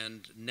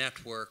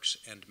networks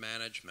and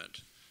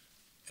management.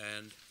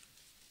 And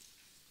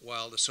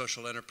while the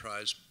social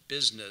enterprise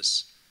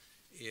business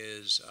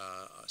is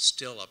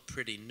still a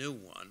pretty new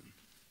one,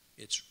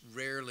 it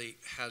rarely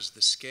has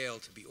the scale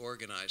to be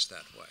organized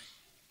that way.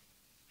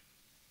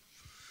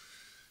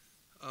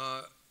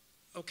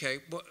 Okay,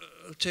 well,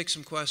 I'll take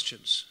some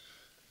questions.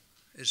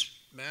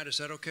 Matt, is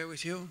that okay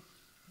with you?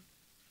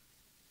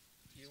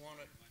 You want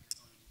to?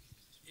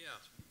 Yeah.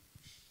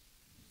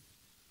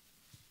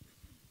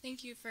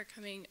 Thank you for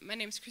coming. My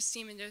name is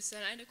Christine Mendoza,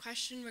 and I had a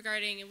question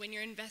regarding when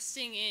you're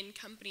investing in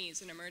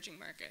companies in emerging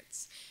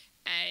markets,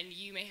 and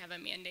you may have a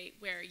mandate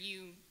where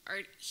you are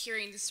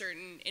adhering to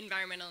certain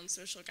environmental and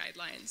social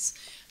guidelines,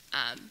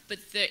 but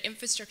the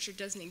infrastructure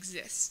doesn't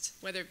exist,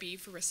 whether it be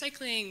for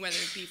recycling, whether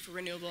it be for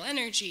renewable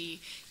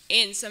energy,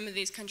 in some of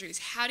these countries.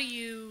 How do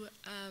you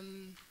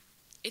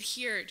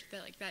adhere to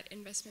that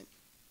investment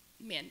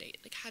mandate?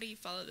 Like, how do you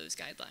follow those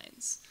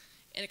guidelines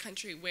in a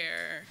country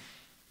where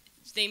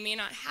they may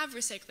not have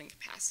recycling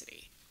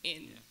capacity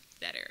in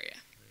that area?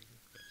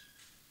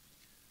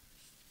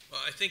 Well,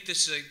 I think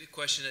this is a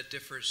question that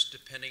differs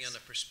depending on the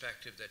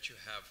perspective that you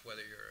have, whether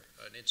you're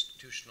an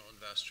institutional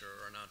investor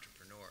or an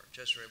entrepreneur.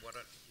 Cesare,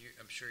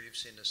 I'm sure you've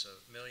seen this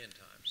a million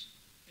times.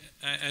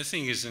 I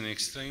think it's an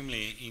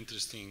extremely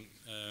interesting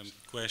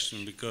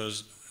question,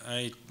 because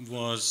I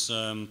was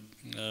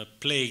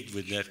plagued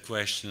with that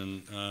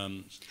question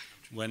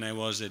when I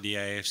was at the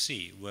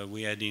IFC, where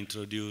we had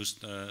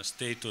introduced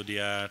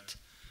state-of-the-art,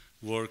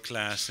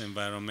 world-class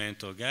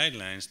environmental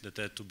guidelines that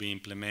had to be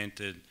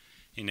implemented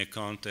in a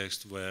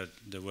context where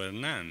there were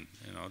none.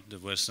 There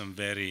were some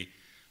very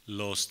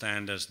low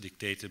standards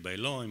dictated by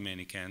law in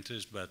many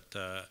countries, but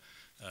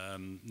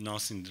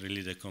nothing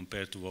really that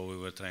compared to what we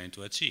were trying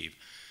to achieve.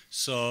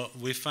 So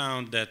we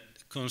found that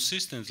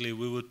consistently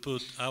we would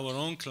put our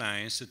own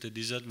clients at a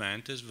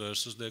disadvantage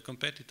versus their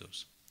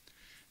competitors.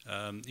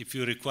 If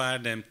you require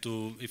them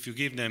to, if you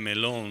give them a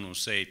loan of,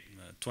 say,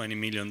 $20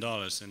 million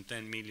and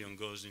 $10 million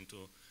goes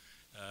into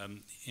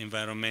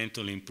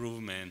environmental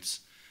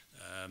improvements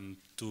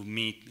to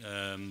meet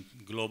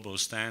global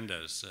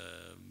standards,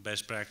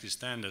 best practice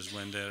standards,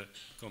 when their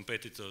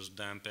competitors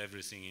dump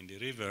everything in the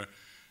river,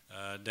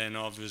 then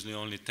obviously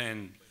only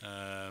 10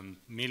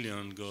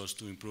 million goes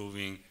to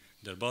improving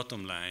their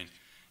bottom line,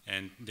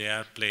 and they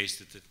are placed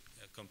at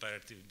a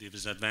comparative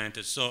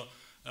disadvantage. So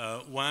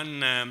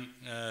one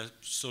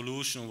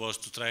solution was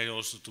to try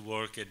also to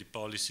work at the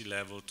policy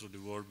level through the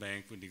World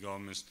Bank with the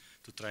governments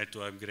to try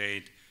to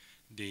upgrade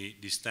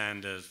the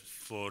standards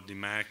for the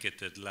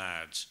market at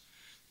large.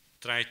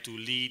 Try to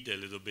lead a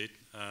little bit,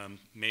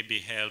 maybe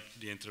help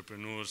the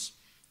entrepreneurs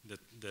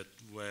that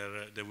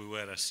we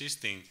were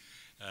assisting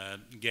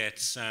get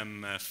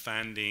some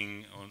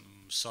funding on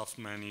soft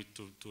money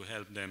to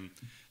help them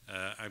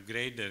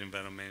upgrade their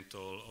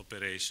environmental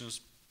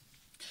operations,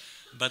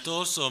 but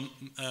also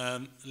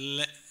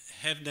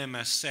have them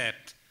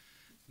accept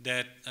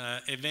that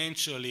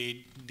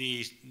eventually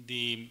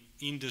the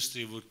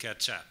industry will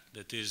catch up.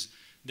 That is,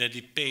 that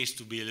it pays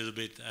to be a little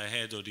bit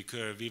ahead of the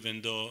curve,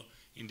 even though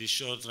in the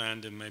short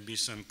run there may be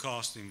some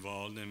cost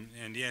involved,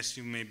 and yes,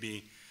 you may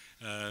be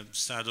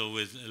saddled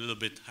with a little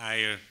bit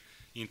higher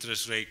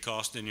interest rate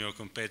cost than your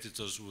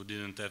competitors who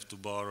didn't have to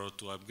borrow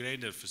to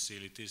upgrade their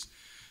facilities,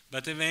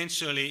 but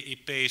eventually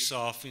it pays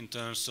off in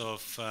terms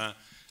of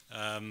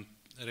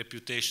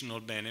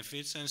reputational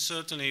benefits, and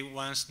certainly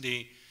once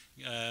the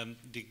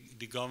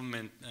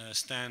government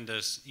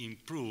standards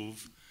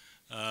improve,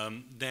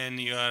 then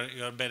you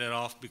are better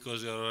off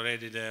because you're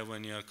already there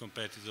when your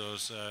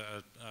competitors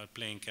are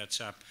playing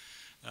catch up.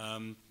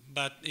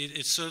 But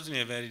it's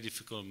certainly a very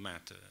difficult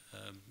matter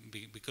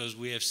because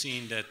we have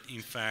seen that,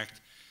 in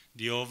fact,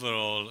 the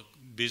overall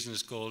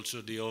business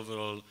culture, the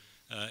overall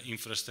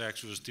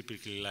infrastructure was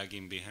typically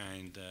lagging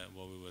behind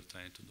what we were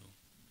trying to do.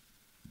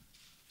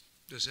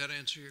 Does that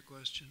answer your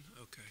question?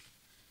 Okay.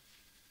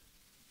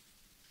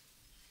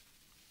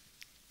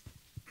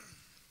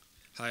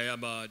 Hi,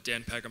 I'm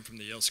Dan Peck. I'm from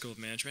the Yale School of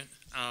Management.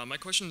 My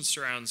question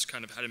surrounds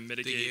kind of how to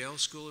mitigate... The Yale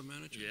School of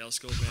Management? Yale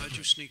School of Management. How'd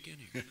you sneak in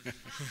here?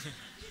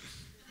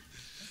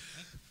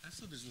 I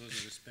thought this was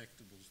a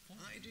respectable point.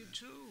 I do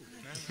too.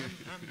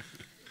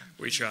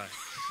 We try.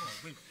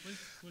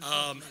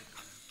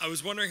 I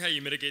was wondering how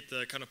you mitigate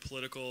the kind of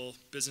political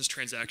business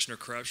transaction or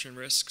corruption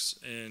risks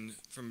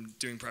from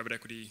doing private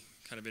equity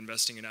kind of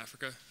investing in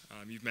Africa.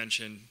 You've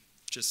mentioned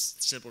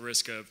just simple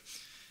risk of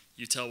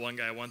you tell one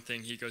guy one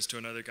thing, he goes to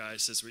another guy,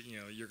 says what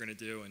you're going to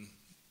do, and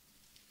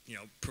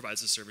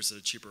provides the service at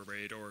a cheaper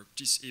rate, or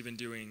just even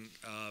doing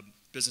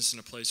business in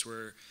a place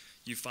where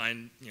you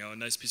find a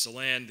nice piece of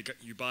land,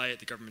 you buy it,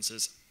 the government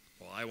says,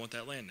 well, I want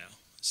that land now.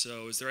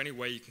 So is there any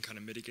way you can kind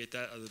of mitigate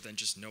that other than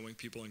just knowing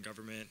people in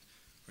government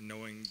or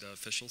knowing the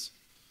officials?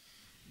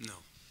 No.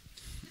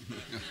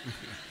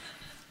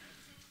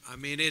 I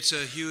mean, it's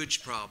a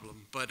huge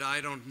problem, but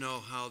I don't know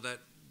how that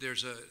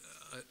there's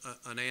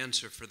an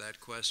answer for that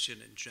question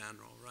in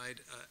general, right?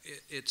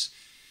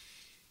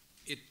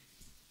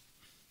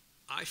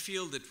 I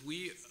feel that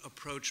we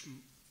approach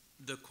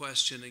the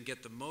question and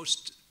get the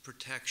most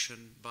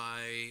protection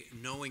by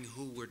knowing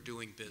who we're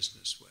doing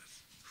business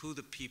with, who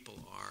the people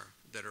are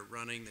that are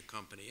running the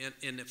company. And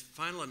in the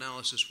final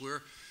analysis,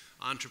 we're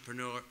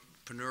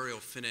entrepreneurial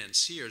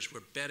financiers.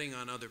 We're betting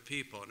on other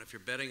people. And if you're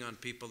betting on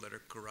people that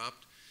are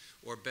corrupt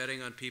or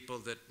betting on people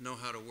that know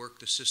how to work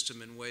the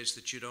system in ways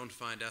that you don't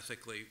find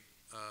ethically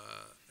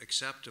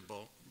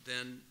acceptable,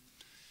 then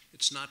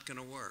it's not going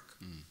to work.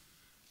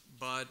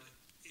 But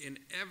in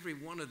every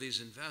one of these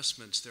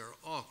investments, there are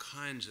all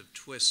kinds of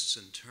twists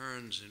and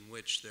turns in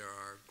which there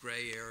are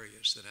gray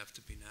areas that have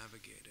to be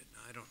navigated.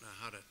 Now, I don't know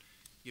how to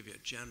give you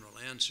a general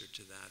answer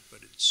to that,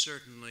 but it's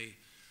certainly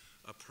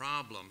a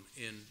problem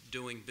in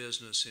doing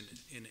business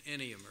in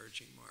any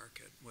emerging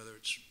market, whether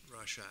it's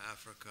Russia,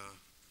 Africa,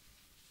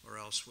 or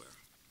elsewhere.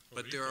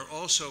 But there are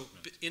also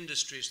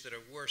industries that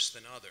are worse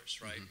than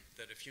others, right? Mm-hmm.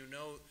 That if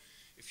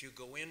you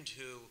go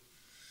into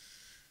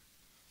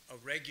a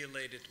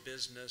regulated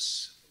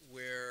business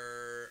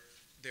where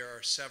there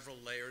are several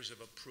layers of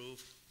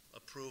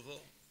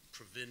approval,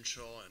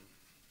 provincial and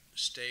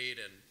state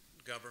and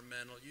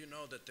governmental, you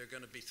know that there are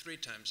going to be 3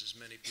 times as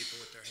many people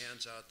with their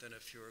hands out than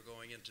if you were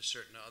going into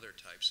certain other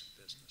types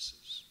of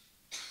businesses.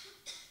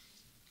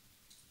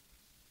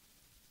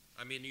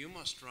 I mean, you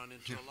must run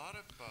into a lot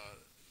of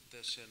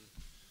this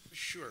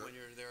when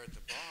you're there at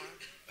the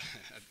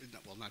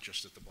bar. Well, not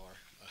just at the bar.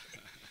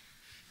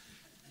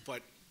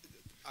 But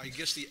I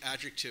guess the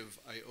adjective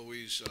I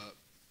always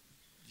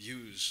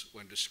use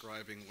when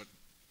describing what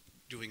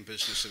doing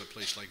business in a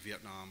place like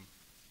Vietnam,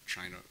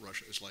 China,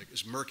 Russia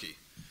is murky.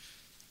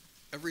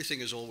 Everything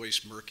is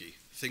always murky.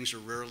 Things are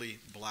rarely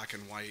black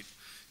and white.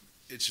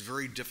 It's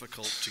very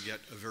difficult to get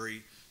a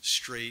very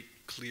straight,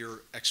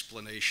 clear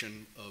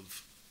explanation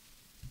of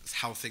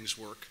how things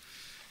work.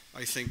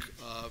 I think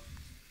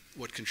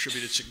what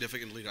contributed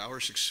significantly to our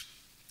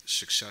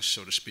success,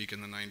 so to speak,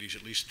 in the 90s,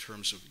 at least in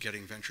terms of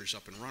getting ventures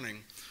up and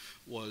running,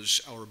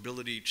 was our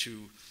ability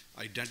to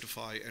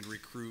identify and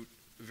recruit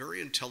very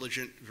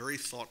intelligent, very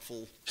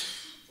thoughtful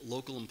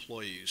local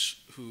employees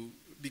who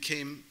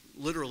became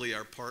literally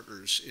our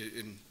partners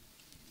in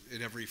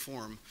every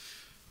form,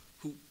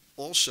 who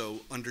also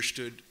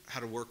understood how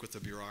to work with the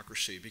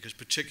bureaucracy, because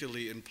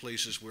particularly in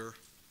places where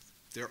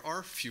there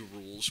are few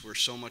rules, where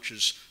so much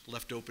is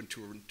left open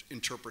to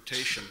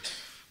interpretation,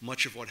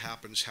 much of what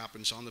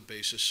happens on the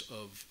basis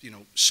of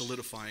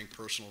solidifying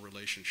personal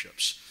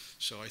relationships.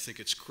 So I think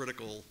it's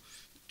critical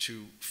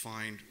to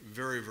find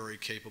very, very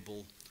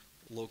capable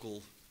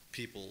local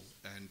people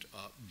and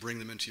bring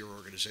them into your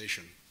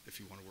organization if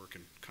you want to work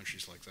in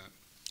countries like that.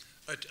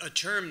 A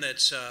term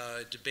that's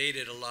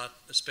debated a lot,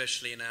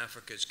 especially in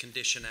Africa, is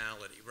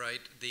conditionality, right?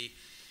 The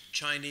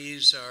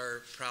Chinese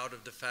are proud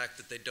of the fact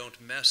that they don't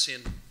mess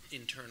in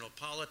internal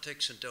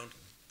politics and don't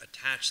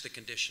attach the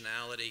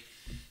conditionality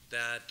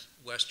that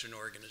Western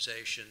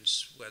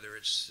organizations, whether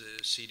it's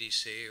the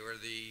CDC or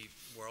the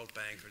World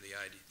Bank or the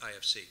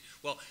IFC.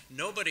 Well,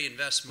 nobody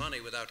invests money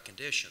without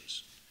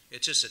conditions.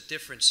 It's just a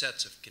different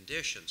sets of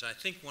conditions. I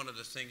think one of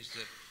the things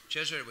that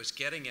Cesare was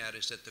getting at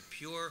is that the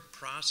pure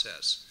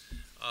process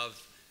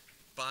of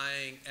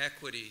buying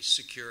equity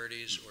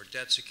securities or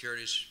debt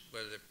securities,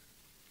 whether the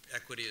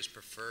equity is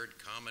preferred,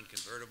 common,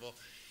 convertible,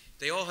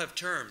 they all have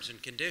terms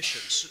and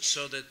conditions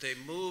so that they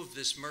move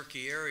this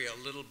murky area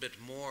a little bit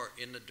more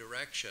in the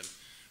direction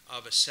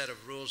of a set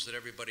of rules that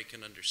everybody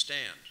can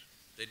understand.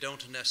 They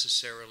don't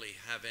necessarily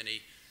have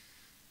any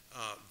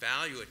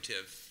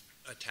valuative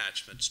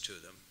attachments to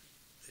them.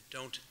 They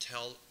don't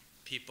tell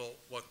people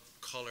what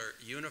color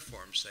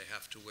uniforms they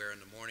have to wear in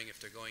the morning if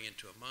they're going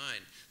into a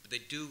mine. But they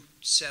do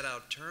set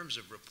out terms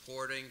of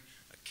reporting,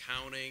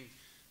 accounting,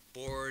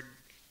 board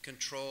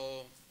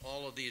control,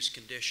 all of these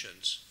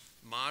conditions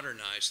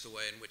modernize the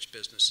way in which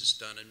business is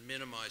done and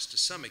minimize to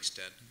some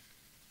extent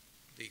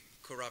the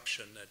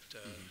corruption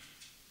that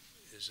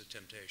is a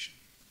temptation.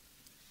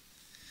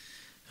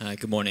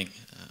 Good morning.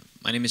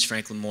 My name is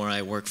Franklin Moore.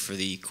 I work for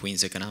the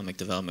Queens Economic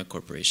Development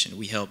Corporation.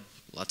 We help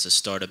lots of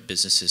startup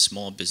businesses,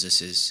 small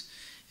businesses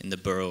in the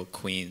borough of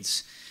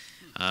Queens.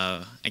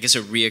 I guess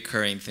a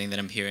reoccurring thing that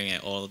I'm hearing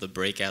at all of the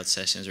breakout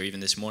sessions or even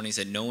this morning is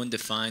that no one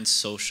defines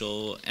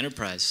social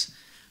enterprise.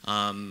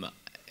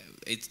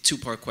 It's a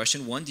two-part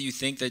question. One, do you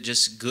think that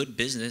just good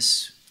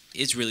business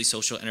is really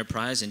social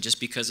enterprise, and just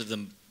because of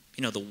the,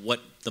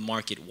 what the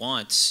market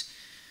wants,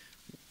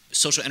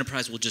 social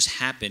enterprise will just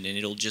happen and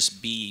it'll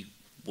just be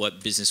what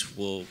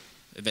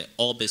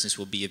all business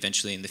will be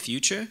eventually in the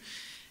future?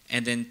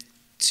 And then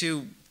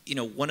two,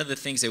 one of the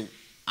things that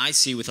I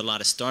see with a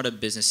lot of startup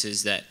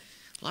businesses that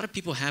a lot of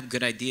people have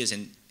good ideas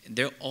and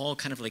they're all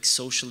kind of like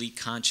socially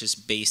conscious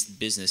based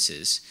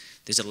businesses.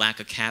 There's a lack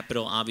of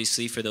capital,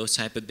 obviously, for those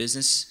type of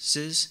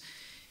businesses.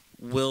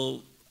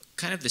 Will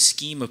kind of the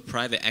scheme of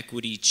private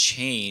equity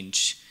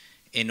change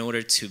in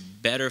order to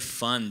better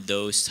fund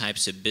those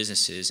types of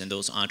businesses and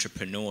those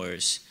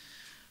entrepreneurs?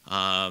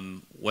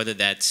 Whether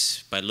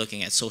that's by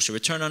looking at social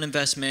return on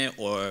investment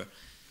or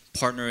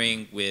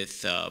partnering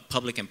with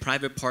public and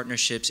private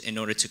partnerships in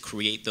order to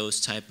create those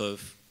type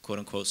of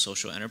quote-unquote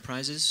social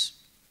enterprises?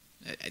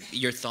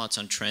 Your thoughts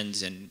on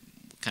trends and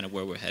kind of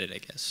where we're headed, I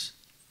guess.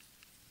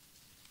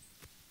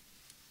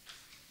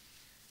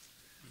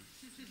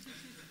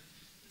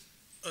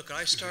 Look,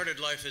 I started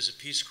life as a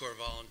Peace Corps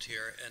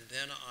volunteer, and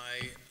then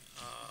I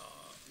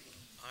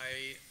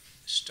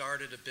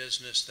started a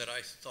business that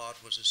I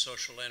thought was a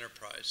social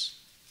enterprise,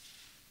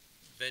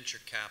 venture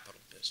capital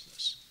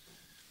business.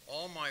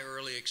 All my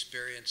early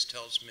experience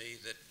tells me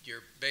that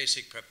your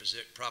basic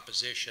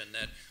proposition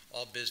that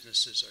all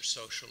businesses are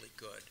socially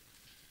good,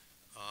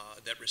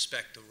 that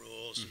respect the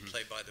rules and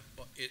play by the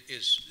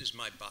is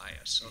my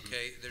bias.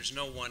 Okay, there's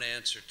no one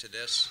answer to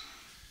this,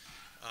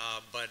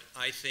 but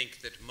I think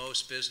that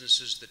most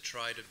businesses that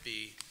try to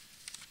be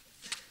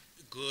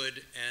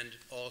good and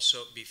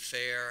also be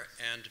fair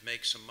and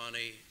make some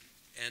money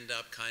end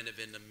up kind of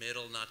in the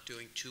middle, not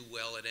doing too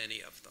well at any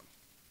of them.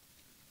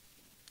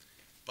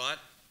 But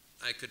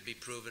I could be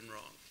proven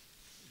wrong.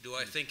 Do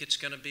I think it's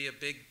going to be a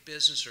big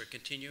business or a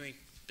continuing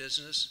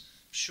business?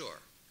 Sure.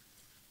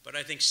 But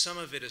I think some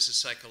of it is a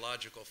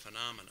psychological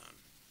phenomenon,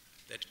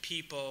 that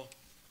people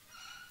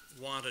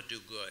want to do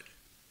good,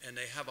 and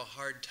they have a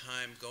hard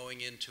time going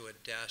into a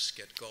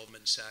desk at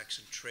Goldman Sachs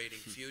and trading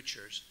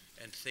futures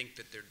and think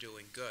that they're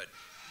doing good,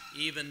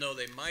 even though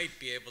they might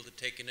be able to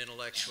take an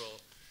intellectual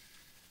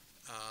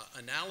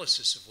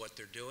analysis of what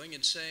they're doing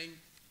and saying,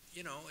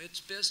 it's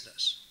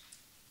business.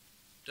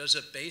 Does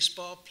a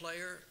baseball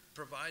player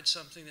provide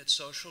something that's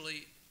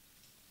socially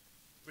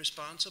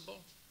responsible?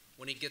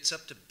 When he gets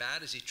up to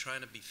bat, is he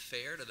trying to be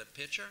fair to the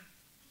pitcher,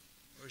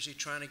 or is he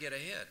trying to get a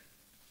hit?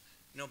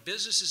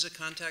 Business is a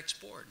contact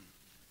sport.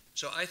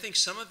 So I think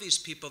some of these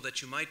people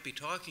that you might be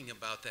talking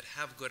about that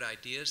have good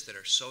ideas that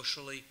are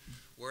socially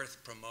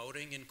worth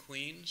promoting in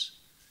Queens,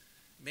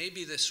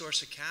 maybe the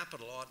source of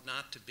capital ought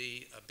not to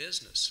be a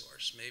business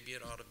source. Maybe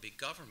it ought to be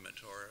government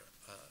or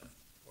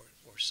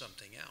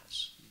something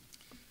else.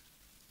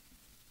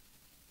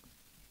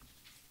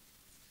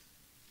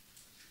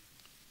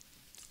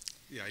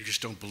 Yeah, I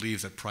just don't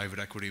believe that private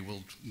equity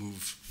will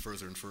move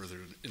further and further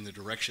in the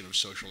direction of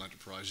social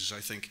enterprises.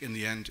 I think in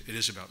the end, it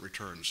is about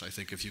returns. I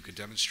think if you could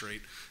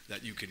demonstrate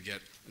that you can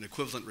get an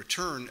equivalent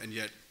return and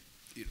yet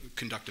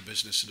conduct a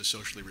business in a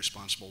socially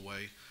responsible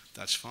way,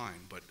 that's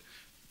fine. But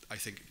I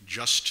think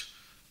just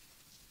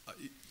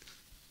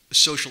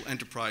social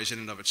enterprise in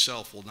and of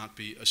itself will not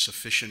be a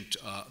sufficient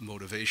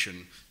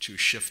motivation to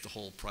shift the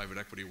whole private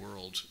equity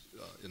world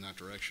in that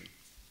direction.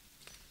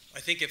 I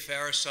think if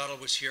Aristotle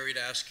was here, he'd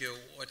ask you,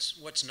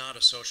 what's not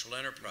a social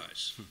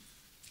enterprise?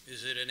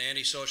 Is it an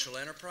antisocial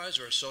enterprise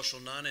or a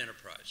social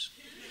non-enterprise?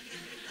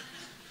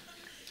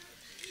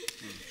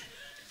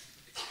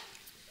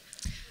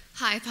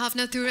 Hi,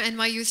 Pavna Thur,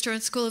 NYU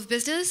Stern School of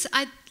Business.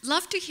 I'd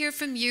love to hear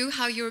from you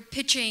how you're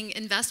pitching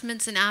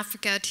investments in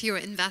Africa to your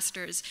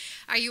investors.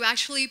 Are you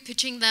actually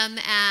pitching them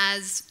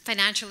as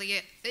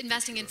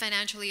investing in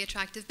financially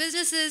attractive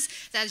businesses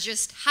that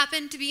just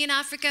happen to be in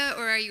Africa,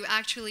 or are you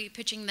actually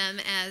pitching them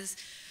as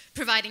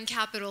providing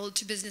capital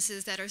to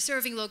businesses that are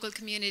serving local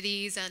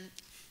communities and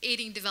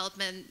aiding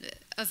development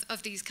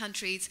of these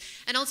countries?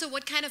 And also,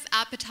 what kind of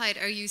appetite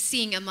are you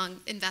seeing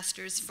among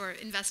investors for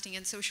investing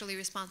in socially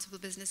responsible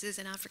businesses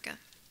in Africa?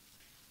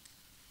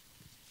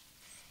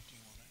 Do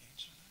you want to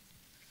answer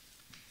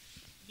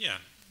that? Yeah.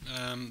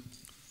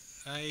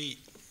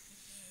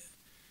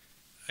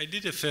 I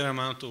did a fair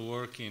amount of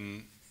work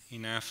in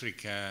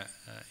Africa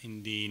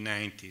in the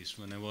 90s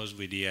when I was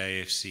with the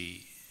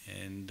IFC.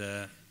 And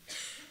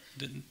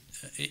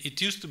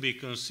it used to be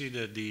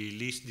considered the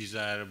least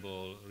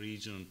desirable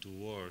region to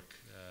work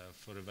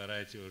for a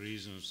variety of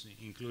reasons,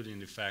 including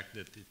the fact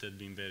that it had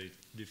been very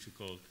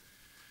difficult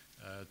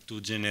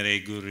to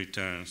generate good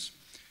returns.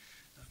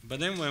 But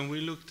then when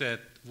we looked at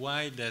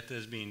why that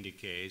has been the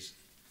case,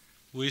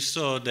 we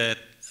saw that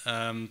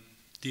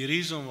the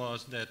reason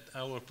was that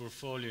our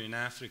portfolio in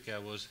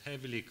Africa was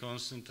heavily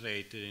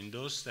concentrated in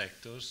those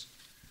sectors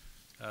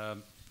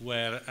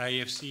where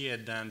IFC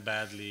had done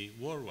badly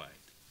worldwide.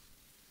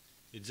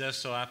 It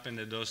just so happened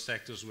that those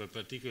sectors were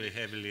particularly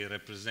heavily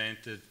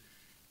represented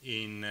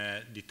in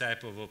the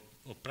type of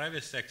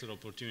private sector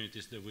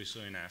opportunities that we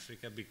saw in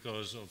Africa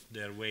because of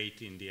their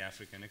weight in the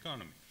African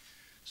economy.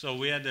 So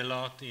we had a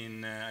lot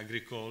in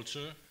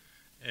agriculture,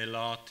 a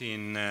lot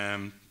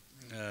in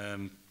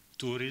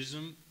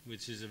tourism,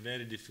 which is a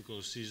very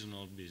difficult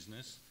seasonal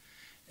business,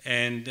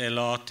 and a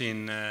lot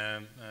in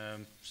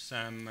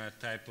some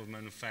type of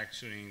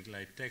manufacturing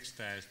like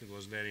textiles that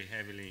was very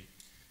heavily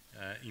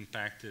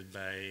impacted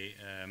by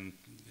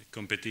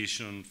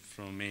competition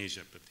from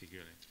Asia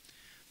particularly.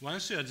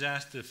 Once you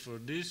adjusted for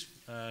this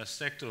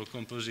sectoral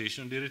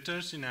composition, the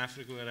returns in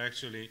Africa were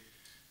actually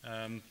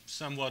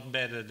somewhat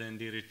better than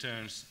the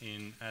returns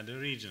in other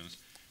regions.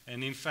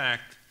 And in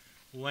fact,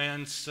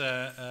 once,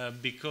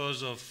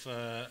 because of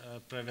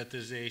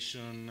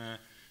privatization,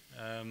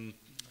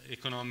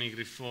 economic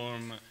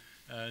reform,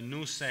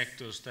 new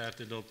sectors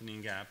started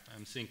opening up.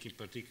 I'm thinking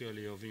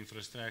particularly of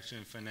infrastructure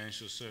and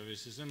financial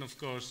services, and of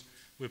course,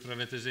 with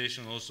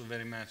privatization also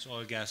very much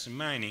oil, gas, and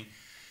mining.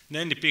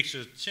 Then the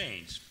picture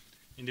changed.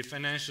 In the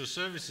financial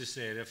services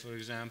area, for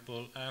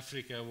example,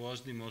 Africa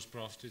was the most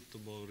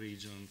profitable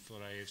region for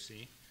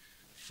IFC,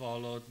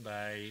 followed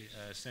by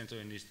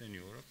Central and Eastern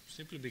Europe,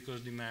 simply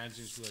because the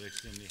margins were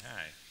extremely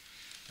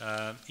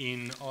high.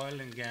 In oil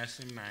and gas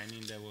and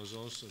mining, that was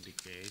also the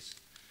case.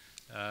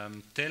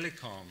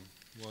 Telecom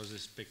was a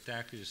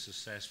spectacularly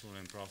successful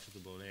and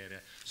profitable area.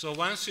 So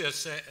once you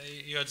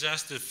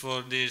adjusted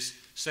for this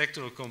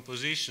sectoral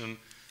composition,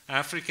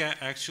 Africa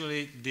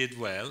actually did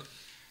well.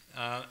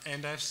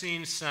 And I've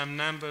seen some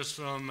numbers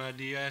from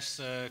the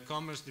US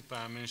Commerce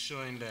Department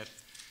showing that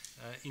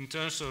in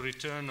terms of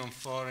return on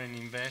foreign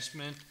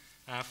investment,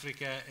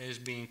 Africa has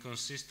been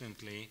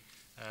consistently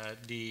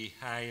the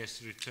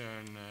highest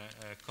return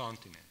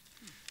continent.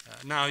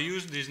 Now,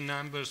 use these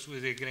numbers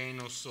with a grain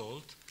of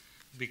salt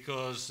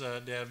because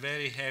they are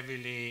very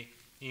heavily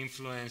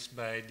influenced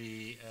by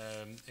the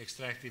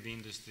extractive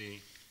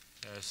industry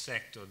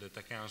sector that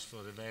accounts for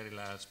a very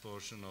large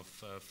portion of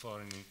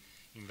foreign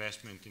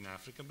investment in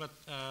Africa. But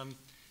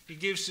it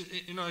gives,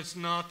 it's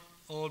not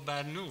all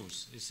bad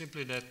news. It's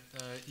simply that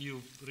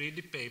you read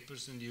the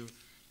papers and you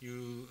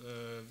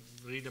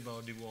read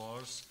about the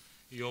wars,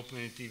 you open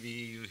the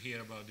TV, you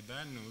hear about the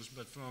bad news,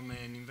 but from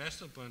an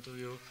investor point of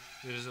view,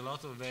 there is a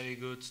lot of very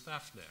good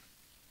stuff there.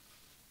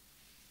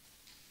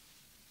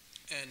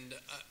 And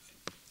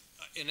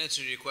in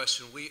answer to your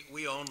question,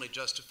 we only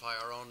justify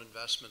our own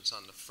investments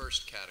on the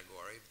first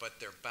category, but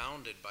they're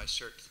bounded by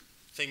certain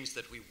things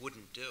that we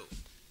wouldn't do.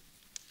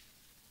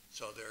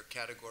 So there are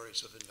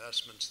categories of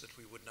investments that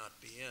we would not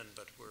be in,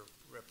 but we're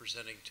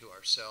representing to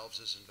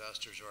ourselves as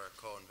investors or our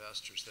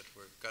co-investors that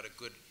we've got a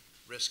good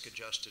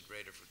risk-adjusted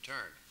rate of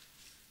return.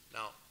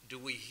 Now, do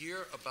we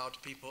hear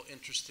about people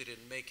interested in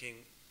making,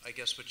 I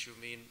guess what you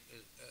mean,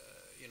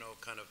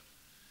 kind of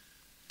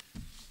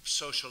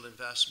social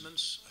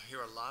investments? I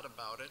hear a lot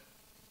about it,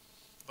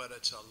 but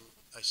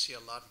I see a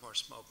lot more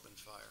smoke than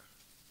fire.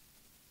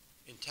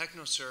 In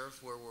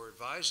TechnoServe, where we're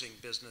advising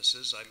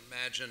businesses, I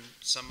imagine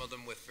some of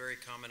them with very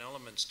common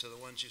elements to the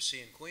ones you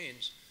see in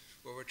Queens,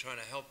 where we're trying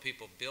to help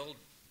people build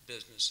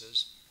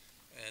businesses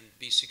and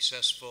be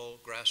successful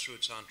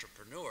grassroots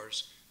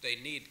entrepreneurs, they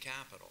need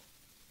capital.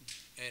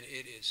 And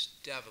it is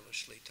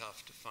devilishly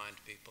tough to find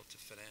people to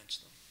finance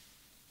them.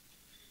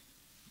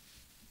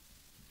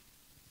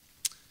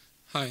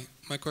 Hi,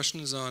 my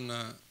question is on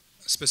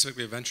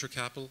specifically venture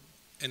capital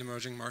in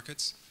emerging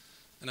markets.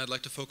 And I'd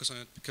like to focus on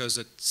it because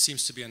it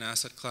seems to be an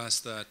asset class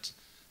that,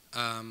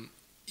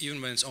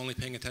 even when it's only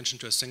paying attention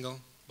to a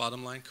single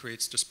bottom line,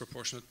 creates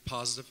disproportionate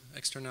positive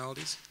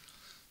externalities.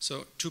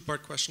 So,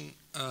 two-part question.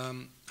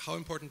 How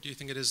important do you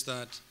think it is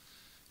that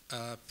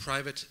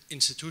private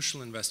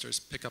institutional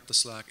investors pick up the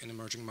slack in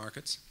emerging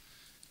markets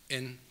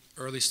in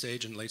early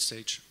stage and late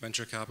stage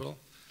venture capital?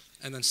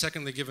 And then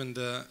secondly, given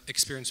the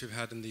experience we've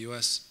had in the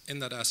US in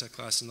that asset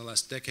class in the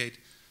last decade,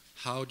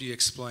 how do you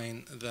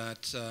explain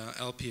that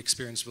LP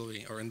experience will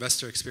be, or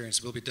investor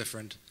experience will be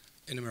different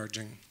in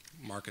emerging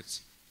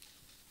markets?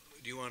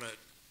 Do you want to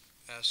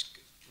ask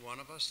one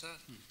of us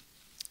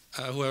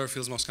that? Whoever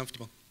feels most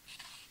comfortable.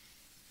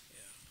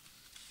 Yeah.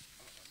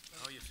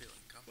 How are you feeling?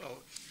 Well,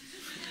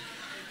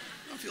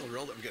 I'm feeling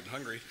real. I'm getting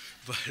hungry,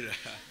 but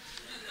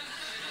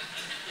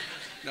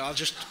no, I'll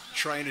just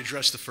try and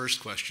address the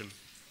first question,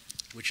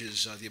 which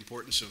is the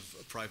importance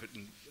of private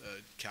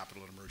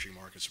capital in emerging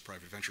markets, or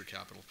private venture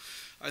capital.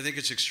 I think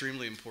it's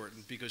extremely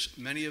important because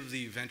many of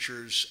the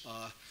ventures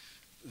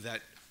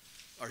that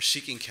are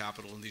seeking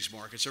capital in these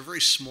markets are very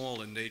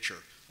small in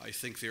nature. I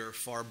think they're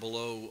far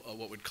below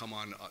what would come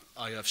on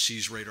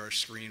IFC's radar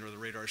screen or the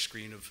radar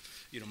screen of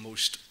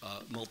most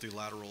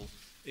multilateral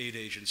aid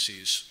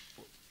agencies.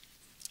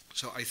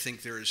 So I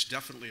think there is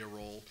definitely a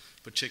role,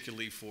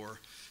 particularly for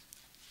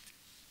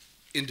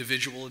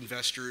individual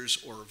investors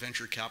or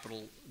venture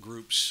capital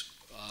groups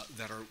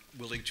that are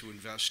willing to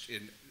invest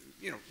in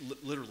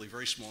literally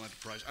very small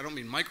enterprise. I don't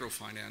mean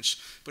microfinance,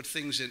 but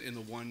things in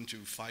the $1 to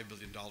 $5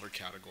 billion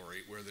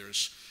category where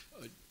there's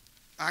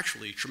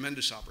actually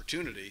tremendous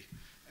opportunity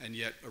and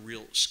yet a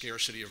real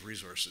scarcity of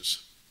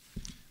resources.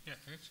 Yeah,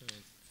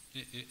 actually,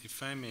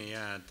 if I may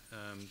add,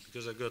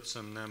 because I got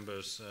some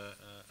numbers,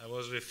 I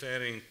was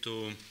referring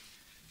to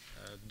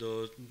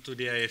the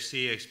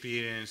IFC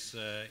experience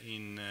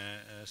in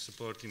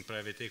supporting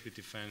private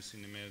equity funds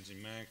in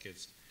emerging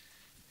markets.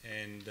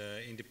 And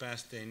in the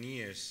past 10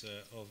 years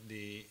of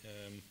the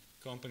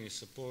companies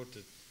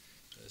supported,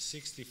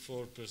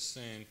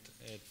 64%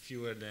 had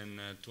fewer than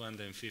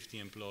 250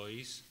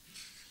 employees.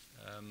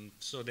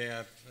 So they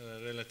are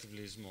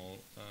relatively small.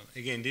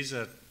 Again, these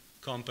are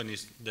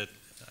companies that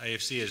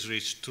IFC has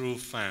reached through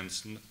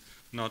funds,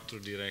 not through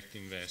direct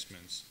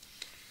investments.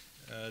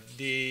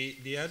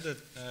 The other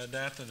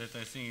data that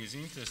I think is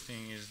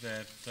interesting is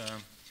that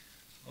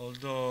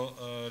although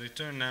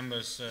return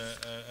numbers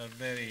are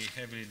very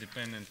heavily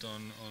dependent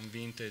on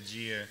vintage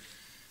year,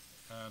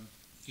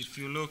 if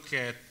you look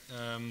at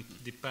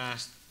the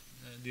past,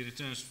 the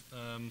returns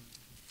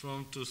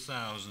from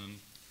 2000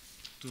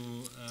 to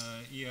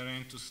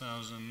year-end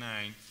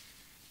 2009,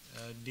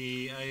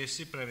 the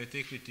IFC private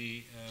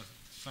equity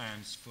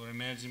funds for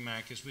emerging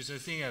markets, which I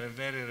think are a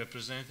very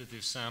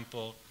representative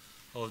sample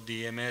of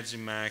the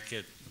emerging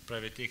market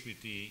private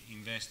equity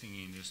investing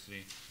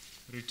industry,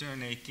 return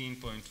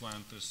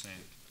 18.1%.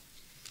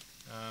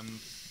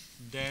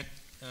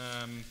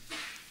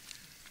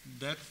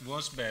 That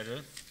was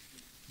better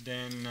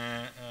than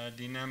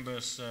the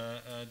numbers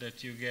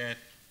that you get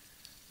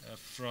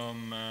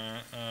from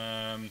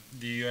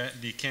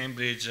the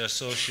Cambridge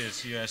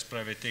Associates U.S.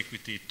 private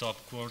equity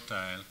top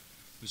quartile,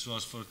 which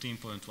was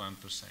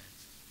 14.1%.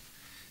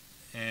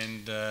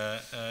 And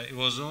it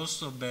was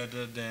also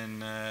better than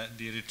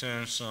the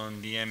returns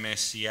on the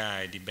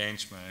MSCI, the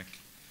benchmark,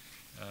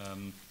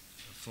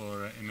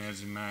 for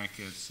emerging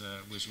markets,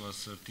 which was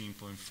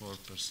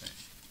 13.4%.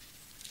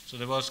 So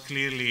there was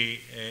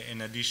clearly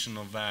an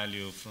additional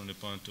value from the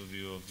point of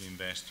view of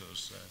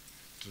investors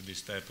to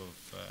this type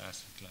of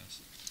asset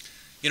class.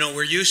 You know,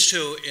 we're used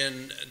to,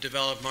 in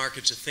developed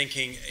markets, of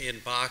thinking in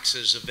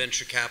boxes of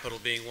venture capital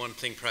being one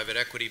thing, private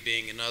equity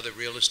being another,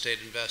 real estate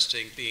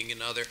investing being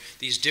another,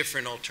 these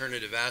different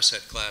alternative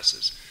asset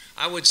classes.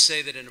 I would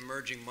say that in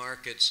emerging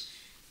markets,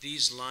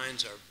 these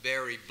lines are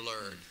very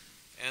blurred,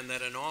 and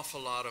that an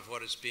awful lot of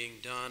what is being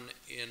done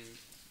in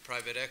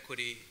private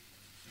equity,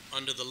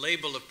 under the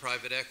label of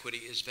private equity,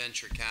 is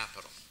venture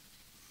capital.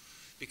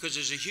 Because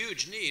there's a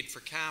huge need for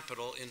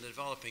capital in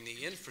developing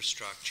the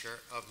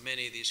infrastructure of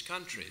many of these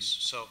countries.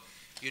 So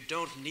you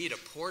don't need a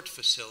port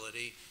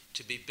facility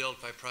to be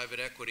built by private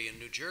equity in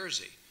New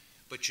Jersey,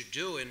 but you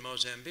do in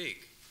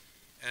Mozambique.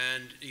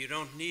 And you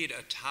don't need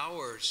a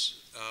towers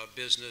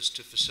business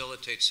to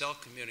facilitate cell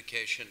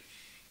communication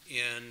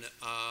in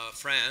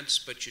France,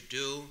 but you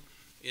do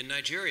in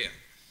Nigeria.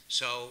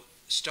 So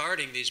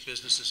starting these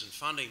businesses and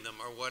funding them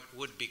are what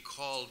would be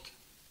called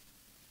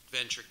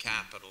venture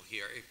capital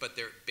here, but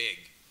they're big.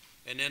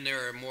 And then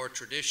there are more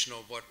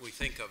traditional, what we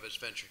think of as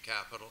venture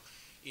capital,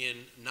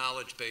 in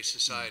knowledge-based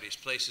societies,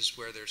 places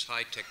where there's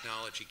high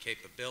technology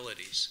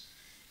capabilities.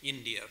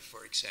 India,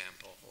 for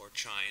example, or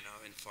China,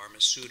 in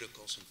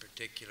pharmaceuticals in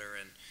particular,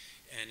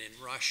 and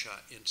in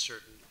Russia in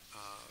certain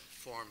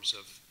forms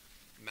of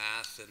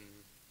math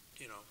and,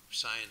 you know,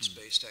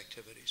 science-based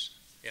activities.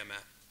 Yeah,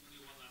 Matt? I'll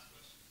do one last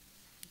question.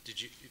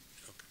 Did you?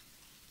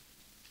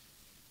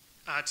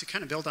 To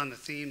kind of build on the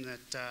theme that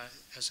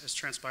has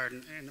transpired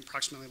in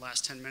approximately the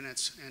last 10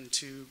 minutes, and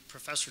to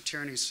Professor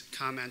Tierney's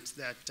comment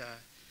that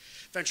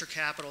venture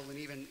capital and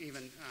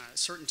even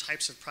certain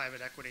types of private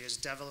equity is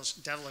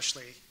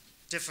devilishly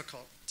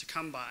difficult to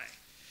come by.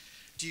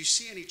 Do you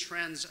see any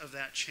trends of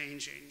that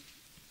changing?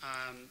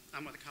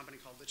 I'm with a company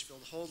called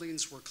Litchfield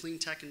Holdings. We're clean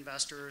tech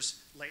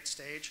investors, late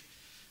stage,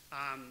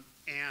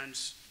 and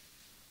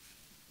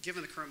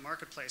given the current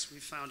marketplace,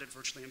 we've found it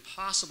virtually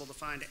impossible to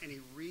find any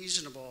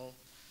reasonable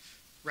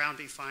round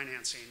B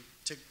financing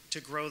to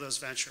grow those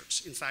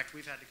ventures. In fact,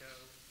 we've had to go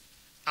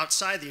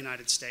outside the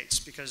United States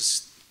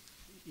because,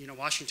 you know,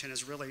 Washington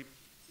has really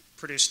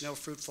produced no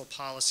fruitful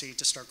policy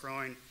to start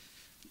growing,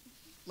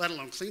 let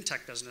alone clean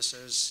tech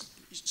businesses,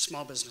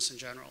 small business in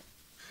general.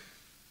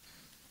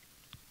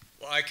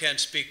 Well, I can't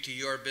speak to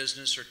your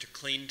business or to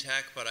clean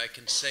tech, but I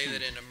can say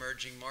that in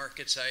emerging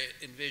markets, I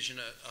envision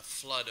a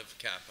flood of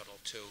capital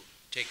to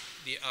take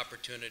the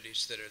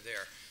opportunities that are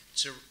there.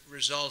 It's a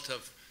result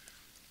of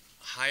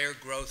higher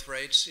growth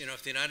rates. You know,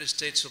 if the United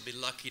States will be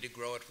lucky to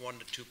grow at 1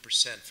 to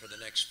 2% for the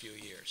next few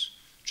years,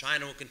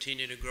 China will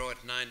continue to grow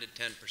at 9 to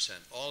 10%.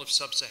 All of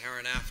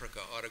sub-Saharan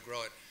Africa ought to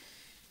grow at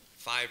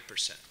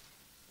 5%.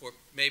 or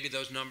maybe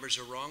those numbers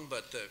are wrong,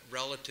 but the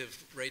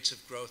relative rates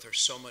of growth are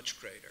so much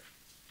greater.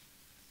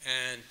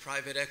 And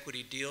private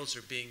equity deals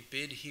are being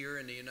bid here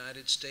in the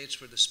United States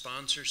where the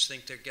sponsors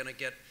think they're going to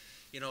get,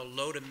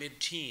 low to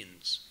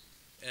mid-teens.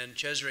 And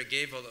Cesare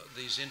gave all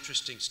these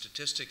interesting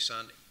statistics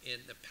on, in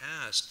the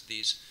past,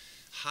 these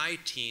high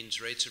teens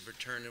rates of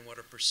return in what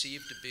are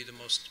perceived to be the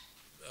most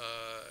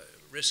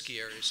risky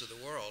areas of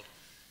the world.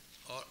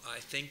 I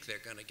think they're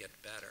going to get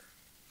better.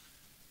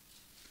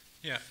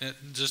 Yeah,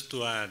 just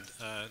to add,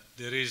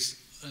 there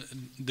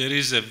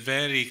is a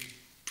very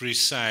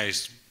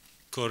precise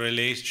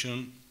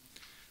correlation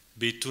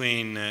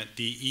between the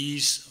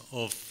ease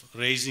of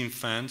raising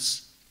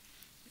funds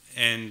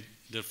and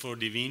therefore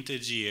the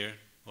vintage year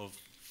of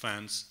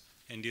funds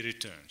and the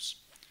returns.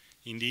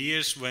 In the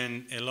years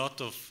when a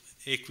lot of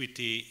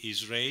equity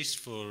is raised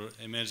for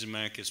emerging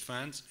markets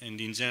funds and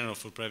in general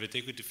for private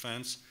equity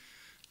funds,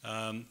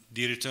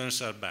 the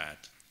returns are bad.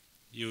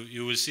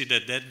 You will see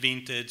that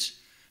vintage,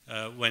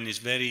 when it's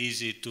very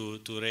easy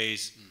to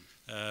raise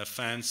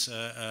funds,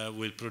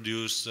 will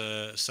produce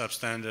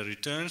substandard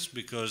returns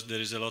because there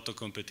is a lot of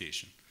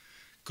competition.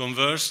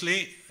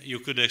 Conversely, you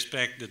could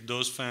expect that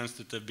those funds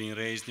that have been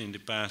raised in the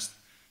past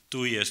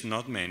 2 years,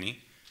 not many,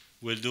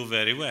 will do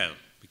very well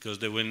because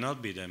there will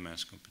not be that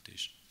much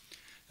competition.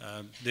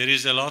 There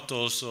is a lot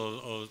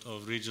also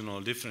of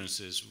regional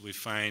differences. We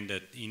find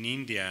that in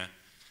India,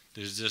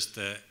 there's just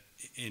an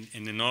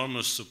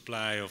enormous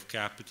supply of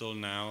capital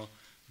now,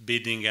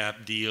 bidding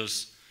up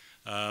deals.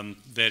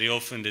 Very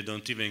often they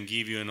don't even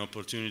give you an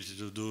opportunity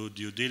to do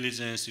due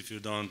diligence. If you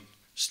don't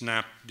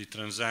snap the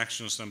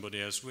transaction,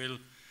 somebody else will.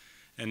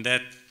 And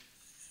that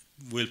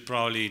will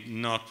probably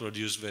not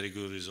produce very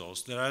good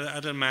results. There are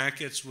other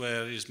markets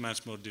where it's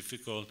much more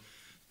difficult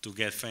to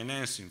get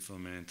financing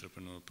from an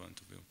entrepreneurial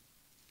point of view.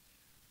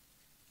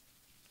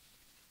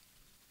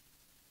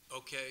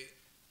 Okay,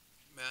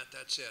 Matt,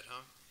 that's it,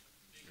 huh?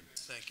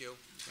 Thank you.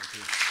 Thank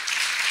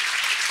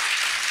you.